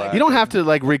in black. You don't have to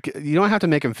you don't have to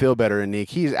make him feel better, Annique.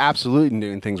 He's absolutely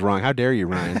doing things wrong. How dare you,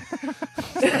 Ryan?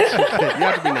 You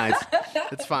have to be nice.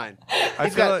 It's fine. I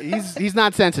feel like He's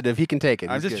not sensitive. He can take it.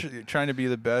 I'm He's just good. trying to be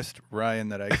the best Ryan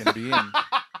that I can be. And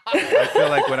I feel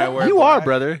like when I wear You are, black,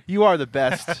 brother. You are the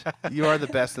best. You are the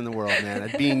best in the world, man.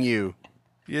 At being you.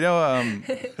 You know,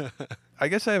 I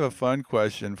guess I have a fun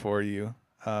question for you.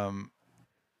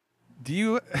 Do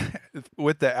you,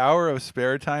 with the hour of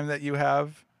spare time that you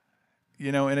have,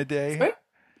 in a day, Sorry?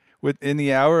 in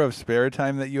the hour of spare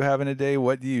time that you have in a day,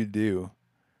 what do you do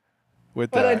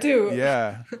with What I that? do?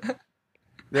 Yeah.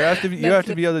 You have to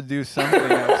be able to do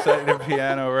something outside the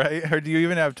piano, right? Or do you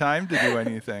even have time to do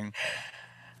anything?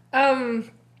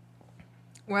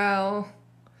 Well,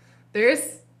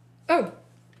 there's. Oh,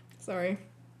 sorry.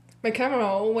 My camera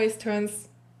always turns.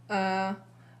 Yeah.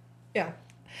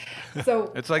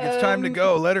 So It's like it's time to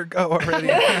go. Let her go already.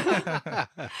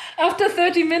 after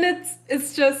 30 minutes, it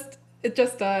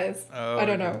just dies. Oh, I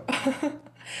don't okay.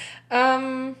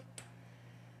 know.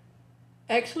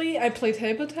 Actually, I play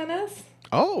table tennis.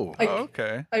 Oh. Like,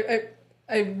 Okay.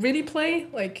 I really play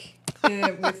like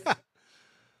with.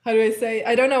 How do I say?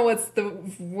 I don't know what's the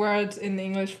word in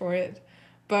English for it,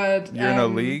 but You're in a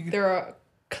league? there are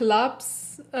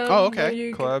clubs. Oh, okay. where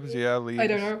you Clubs, yeah, leagues. I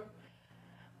don't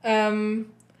know.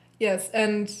 Yes,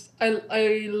 and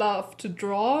I love to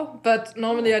draw, but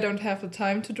normally I don't have the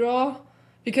time to draw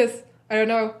because I don't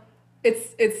know.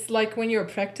 It's like when you're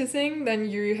practicing, then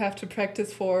you have to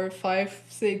practice for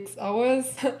 5-6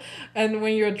 hours, and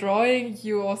when you're drawing,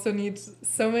 you also need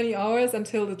so many hours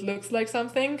until it looks like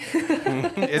something.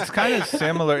 It's kind of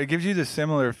similar. It gives you the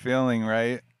similar feeling,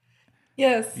 right?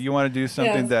 Yes. You want to do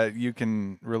something Yes. that you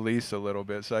can release a little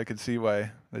bit. So I could see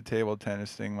why the table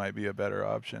tennis thing might be a better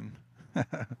option.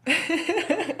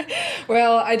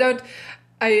 Well, I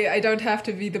don't have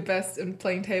to be the best in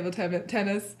playing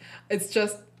tennis. It's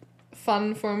just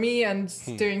fun for me and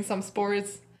doing some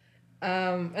sports.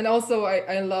 And also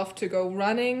I love to go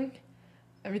running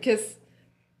because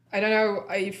I don't know,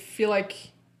 I feel like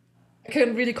I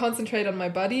can really concentrate on my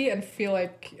body and feel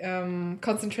like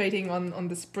concentrating on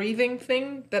this breathing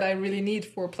thing that I really need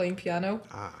for playing piano.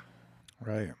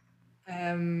 Right.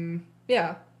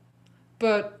 Yeah.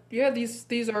 But yeah,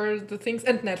 these are the things,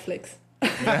 and Netflix.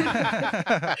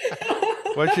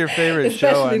 What's your favorite show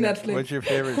Especially on Netflix. What's your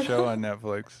favorite show on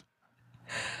Netflix?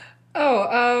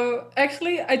 Oh,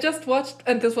 actually, I just watched,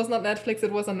 and this was not Netflix,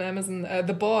 it was on Amazon,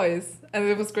 The Boys, and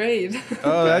it was great.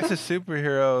 Oh, that's a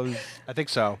superheroes. I think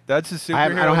so. That's a I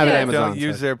superhero don't have it that Amazon, don't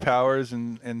use so- their powers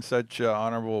in such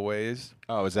honorable ways.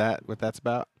 Oh, is that what that's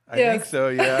about? I think Yes. so.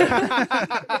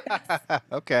 Yeah.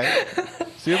 Okay.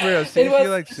 Superheroes. Do It you was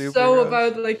feel like superheroes? so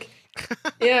about like,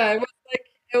 yeah, it was like,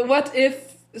 what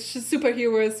if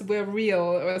superheroes were real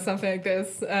or something like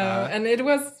this, and it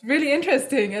was really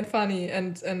interesting and funny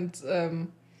and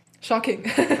shocking.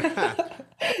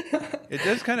 It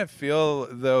does kind of feel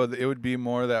though that it would be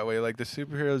more that way. Like the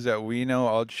superheroes that we know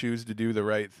all choose to do the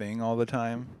right thing all the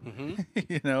time.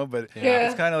 But Yeah.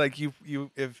 it's kind of like you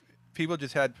if people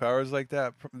just had powers like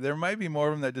that, there might be more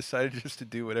of them that decided just to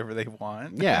do whatever they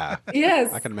want. Yeah.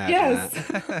 Yes, I can imagine yes.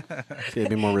 that. It'd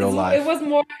be more real life. It was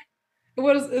more.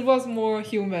 It was more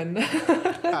human.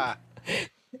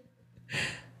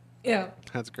 Yeah.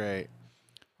 That's great.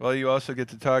 Well, you also get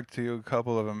to talk to a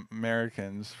couple of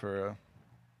Americans for a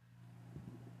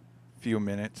few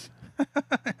minutes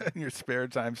in your spare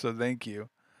time, so thank you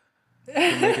for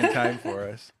making time for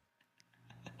us.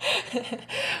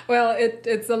 Well,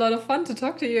 it's a lot of fun to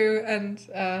talk to you, and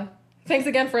thanks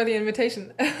again for the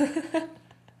invitation.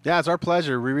 Yeah, it's our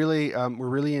pleasure. We're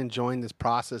really enjoying this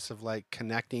process of like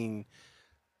connecting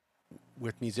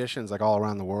with musicians like all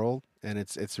around the world, and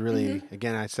it's really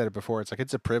again, I said it before, it's like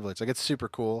it's a privilege. Like it's super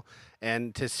cool,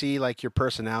 and to see like your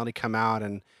personality come out,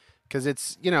 and because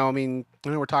it's I mean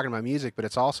we're talking about music, but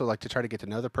it's also like to try to get to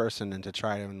know the person and to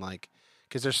try to like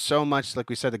because there's so much like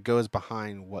we said that goes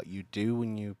behind what you do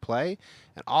when you play,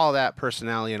 and all of that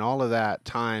personality and all of that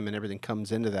time and everything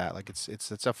comes into that. Like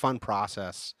it's a fun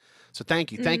process. So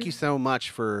thank you so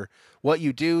much for what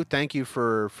you do. Thank you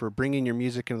for bringing your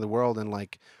music into the world and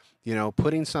like,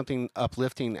 putting something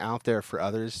uplifting out there for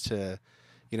others to,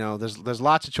 there's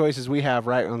lots of choices we have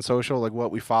right on social, like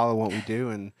what we follow, what we do,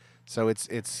 and so it's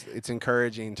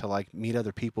encouraging to like meet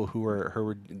other people who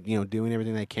are doing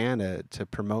everything they can to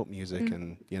promote music,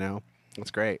 and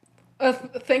that's great.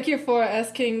 Thank you for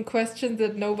asking questions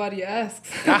that nobody asks.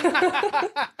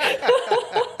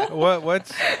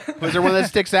 Was there one that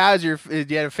sticks out? Do you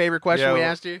had a favorite question we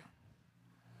asked you?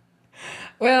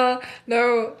 Well,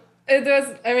 no, it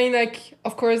was. I mean, like,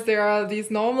 of course, there are these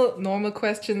normal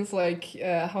questions like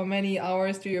how many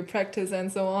hours do you practice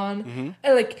and so on.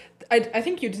 And like, I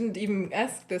think you didn't even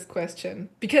ask this question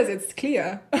because it's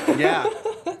clear. Yeah.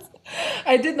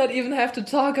 I did not even have to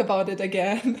talk about it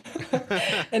again.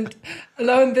 And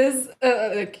alone this,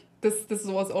 like this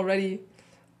was already,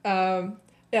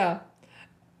 yeah.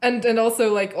 And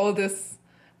also like all this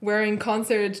wearing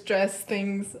concert dress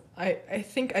things. I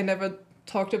think I never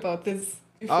talked about this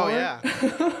before. Oh yeah.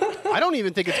 I don't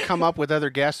even think it's come up with other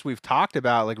guests we've talked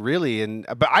about, like really. And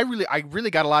but I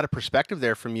really got a lot of perspective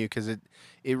there from you, because it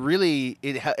really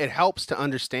it helps to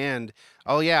understand.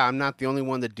 Oh yeah, I'm not the only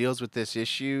one that deals with this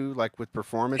issue, like with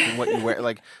performance and what you wear.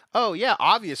 Like, oh yeah,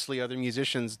 obviously other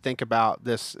musicians think about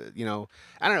this. I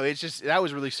don't know. It's just that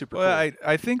was really super Well, cool.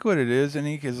 I think what it is,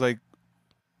 Annique, is like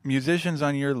musicians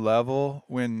on your level,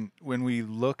 when we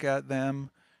look at them,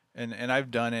 and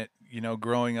I've done it,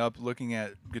 growing up looking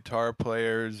at guitar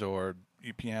players or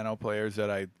piano players that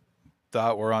I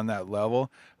thought were on that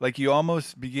level, like you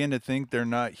almost begin to think they're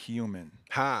not human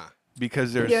Huh.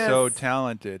 because they're so Yes.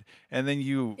 talented, and then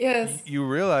Yes. you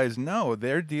realize no,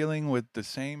 they're dealing with the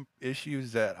same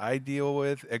issues that I deal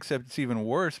with, except it's even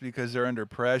worse because they're under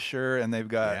pressure and they've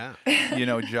got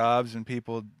Yeah. jobs and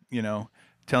people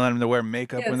telling them to wear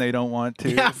makeup when Yes. they don't want to.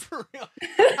 Yeah, for real.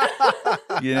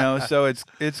 So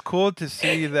it's cool to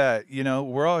see that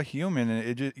we're all human,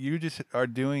 and you just are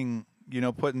doing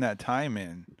putting that time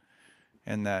in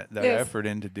and that Yes. effort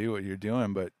in to do what you're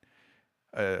doing. But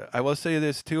I will say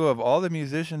this too: of all the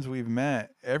musicians we've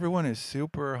met, everyone is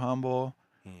super humble,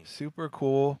 super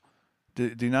cool.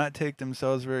 Do not take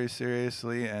themselves very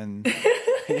seriously, and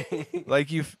like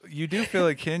you do feel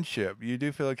a kinship. You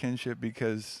do feel a kinship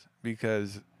because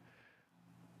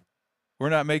we're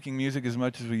not making music as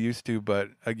much as we used to, but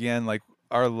again, like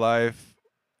our life,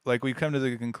 like we come to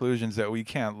the conclusions that we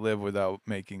can't live without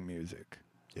making music,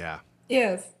 Yeah.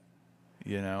 Yes.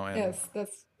 and Yes.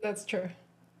 That's true.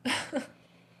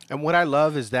 And what I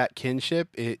love is that kinship.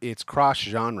 It's cross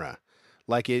genre.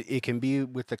 Like it can be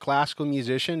with the classical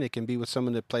musician, it can be with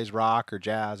someone that plays rock or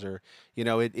jazz, or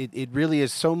it really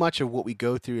is so much of what we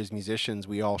go through as musicians.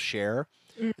 We all share,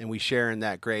 and we share in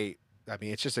that great. I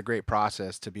mean, it's just a great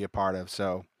process to be a part of.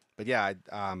 So, but yeah,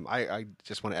 I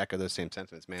just want to echo those same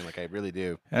sentiments, man. Like I really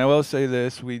do. I will say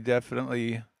this: we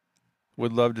definitely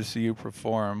would love to see you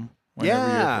perform whenever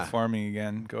you're Yeah. performing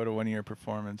again. Go to one of your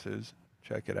performances,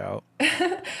 check it out.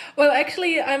 Well,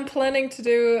 actually, I'm planning to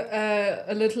do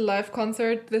a little live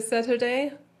concert this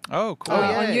Saturday Oh, cool! Oh,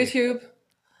 on yay. YouTube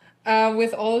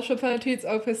with all Chopin Etudes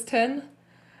Opus 10.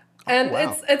 And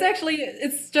wow.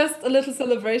 it's just a little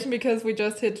celebration because we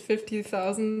just hit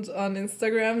 50,000 on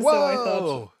Instagram. So I thought,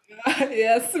 Whoa!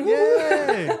 yes, woo.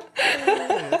 Yay!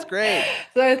 Yeah, that's great.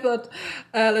 So I thought,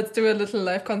 let's do a little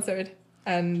live concert.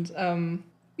 And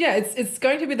yeah, it's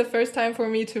going to be the first time for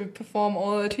me to perform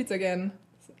all etudes again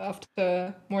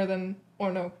after more than,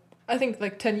 or no, I think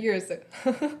like 10 years.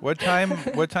 What time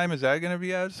is that going to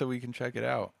be at so we can check it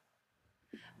out?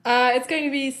 It's going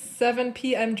to be 7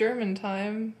 p.m. German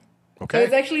time. So Okay.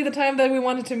 it's actually the time that we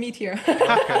wanted to meet here.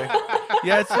 Okay.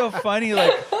 Yeah, it's so funny.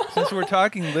 Like, since we're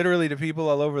talking literally to people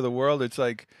all over the world, it's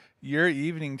like your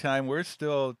evening time. We're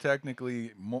still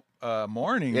technically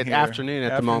morning It's here. afternoon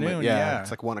at the moment. Afternoon, Yeah, it's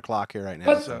like 1 o'clock here right now.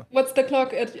 What's, So what's the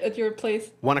clock at your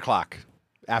place? 1 o'clock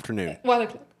afternoon. 1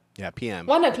 o'clock. Yeah, PM.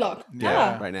 1 o'clock.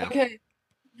 Yeah. Ah, Right now. okay.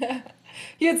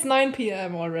 Here it's 9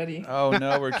 p.m. already. Oh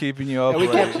no, we're keeping you up. Yeah,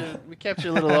 late. we kept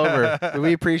you a little over, but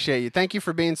we appreciate you. Thank you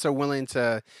for being so willing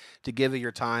to give it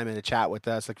your time and to chat with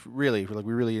us. Like really, like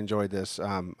we really enjoyed this.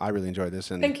 I really enjoyed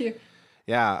this, and Thank you.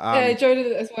 yeah. Yeah, I enjoyed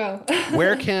it as well.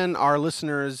 Where can our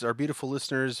listeners, our beautiful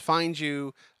listeners, find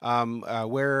you?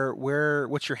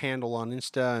 What's your handle on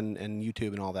Insta and YouTube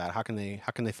and all that? How can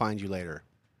they find you later?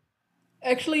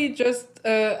 Actually, just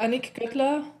Annique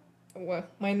Go, well,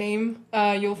 my name.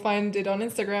 You'll find it on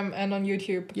Instagram and on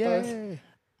YouTube. Yay!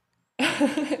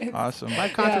 Both. Awesome.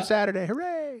 Live concert Yeah. Saturday!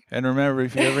 Hooray! And remember,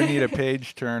 if you ever need a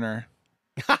page turner,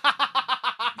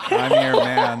 I'm your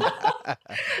man.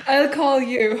 I'll call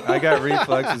you. I got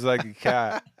reflexes like a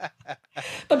cat.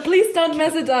 But please don't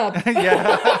mess it up.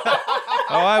 Yeah.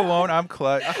 Oh, I won't. I'm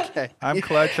clutch. Okay. I'm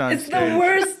clutch on It's stage. the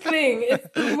worst thing. It's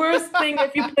the worst thing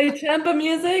if you play chamber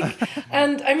music.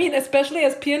 And I mean, especially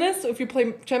as pianist, if you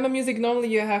play chamber music, normally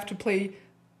you have to play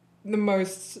the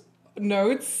most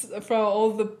notes for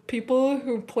all the people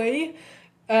who play.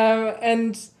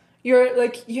 And you're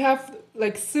like, you have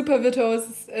like super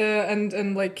virtuos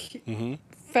and like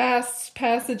fast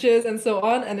passages and so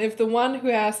on. And if the one who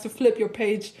has to flip your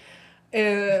page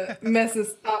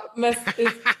messes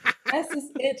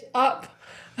it up,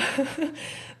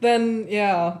 then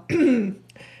yeah,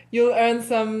 you'll earn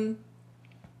some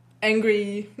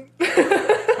angry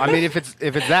I mean, if it's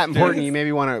that important, you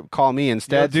maybe want to call me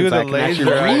instead. You'll do since the I can laser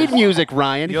actually read eyes. music,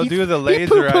 Ryan. You'll He do the laser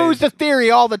poo-poos eyes. the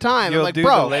theory all the time. You'll I'm like, do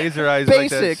bro, the laser eyes like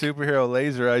that basic. superhero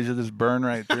laser eyes. You'll just burn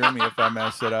right through me if I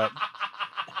mess it up.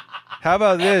 How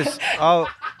about this? I'll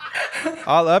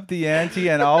up the ante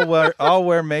and I'll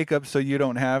wear makeup so you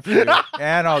don't have to,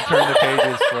 and I'll turn the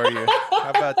pages for you. How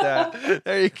about that?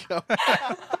 There you go.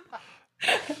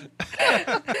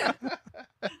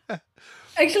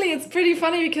 Actually, it's pretty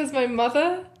funny because my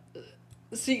mother,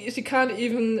 she can't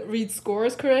even read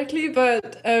scores correctly,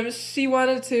 but she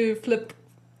wanted to flip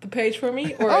the page for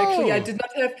me. Or actually, Oh.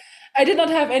 I did not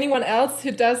have anyone else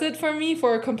who does it for me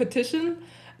for a competition.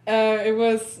 It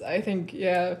was, I think,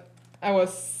 yeah, I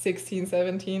was 16,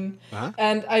 17, Uh-huh.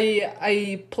 and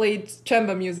I played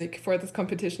chamber music for this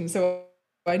competition, so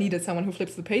I needed someone who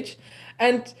flips the page,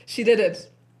 and she did it.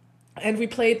 And we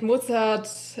played Mozart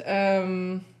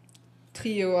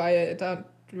trio. I don't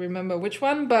remember which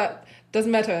one, but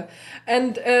doesn't matter.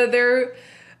 And there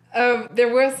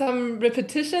were some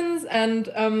repetitions, and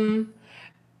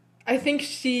I think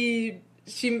she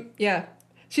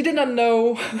did not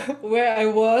know where I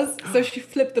was, so she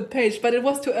flipped the page, but it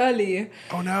was too early.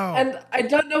 Oh no. And I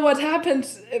don't know what happened,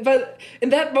 but in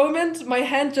that moment, my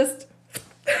hand just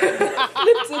flipped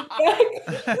it back.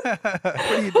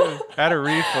 What are you doing? Had a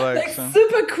reflex. Like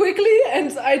super quickly,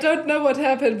 and I don't know what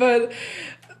happened, but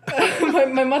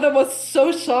my mother was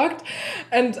so shocked,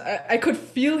 and I could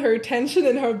feel her tension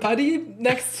in her body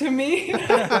next to me.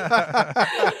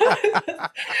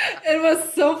 It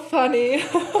was so funny.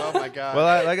 Oh my god.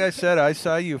 Well, like I said, I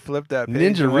saw you flip that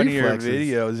page Ninja in one reflexes. of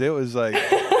your videos. It was like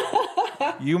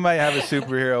you might have a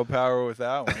superhero power with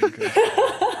that one. 'Cause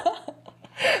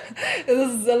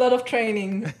This is a lot of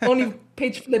training. Only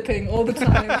page flipping all the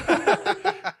time.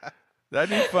 that'd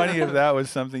be funny if that was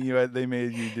something they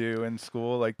made you do in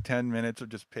school, like 10 minutes of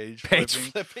just page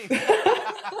flipping.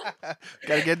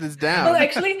 Gotta get this down. Well,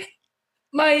 actually,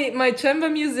 my chamber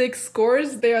music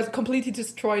scores, they are completely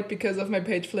destroyed because of my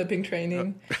page flipping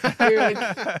training. They're like,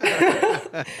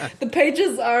 the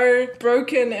pages are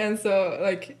broken, and so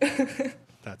like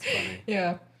That's funny.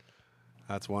 yeah.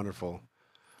 That's wonderful.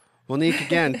 Well, Nick,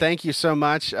 again, thank you so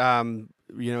much. Thank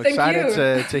Excited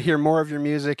you. to hear more of your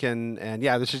music, and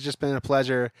yeah, this has just been a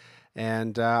pleasure.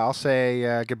 And I'll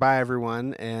say goodbye,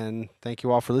 everyone, and thank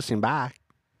you all for listening. Bye.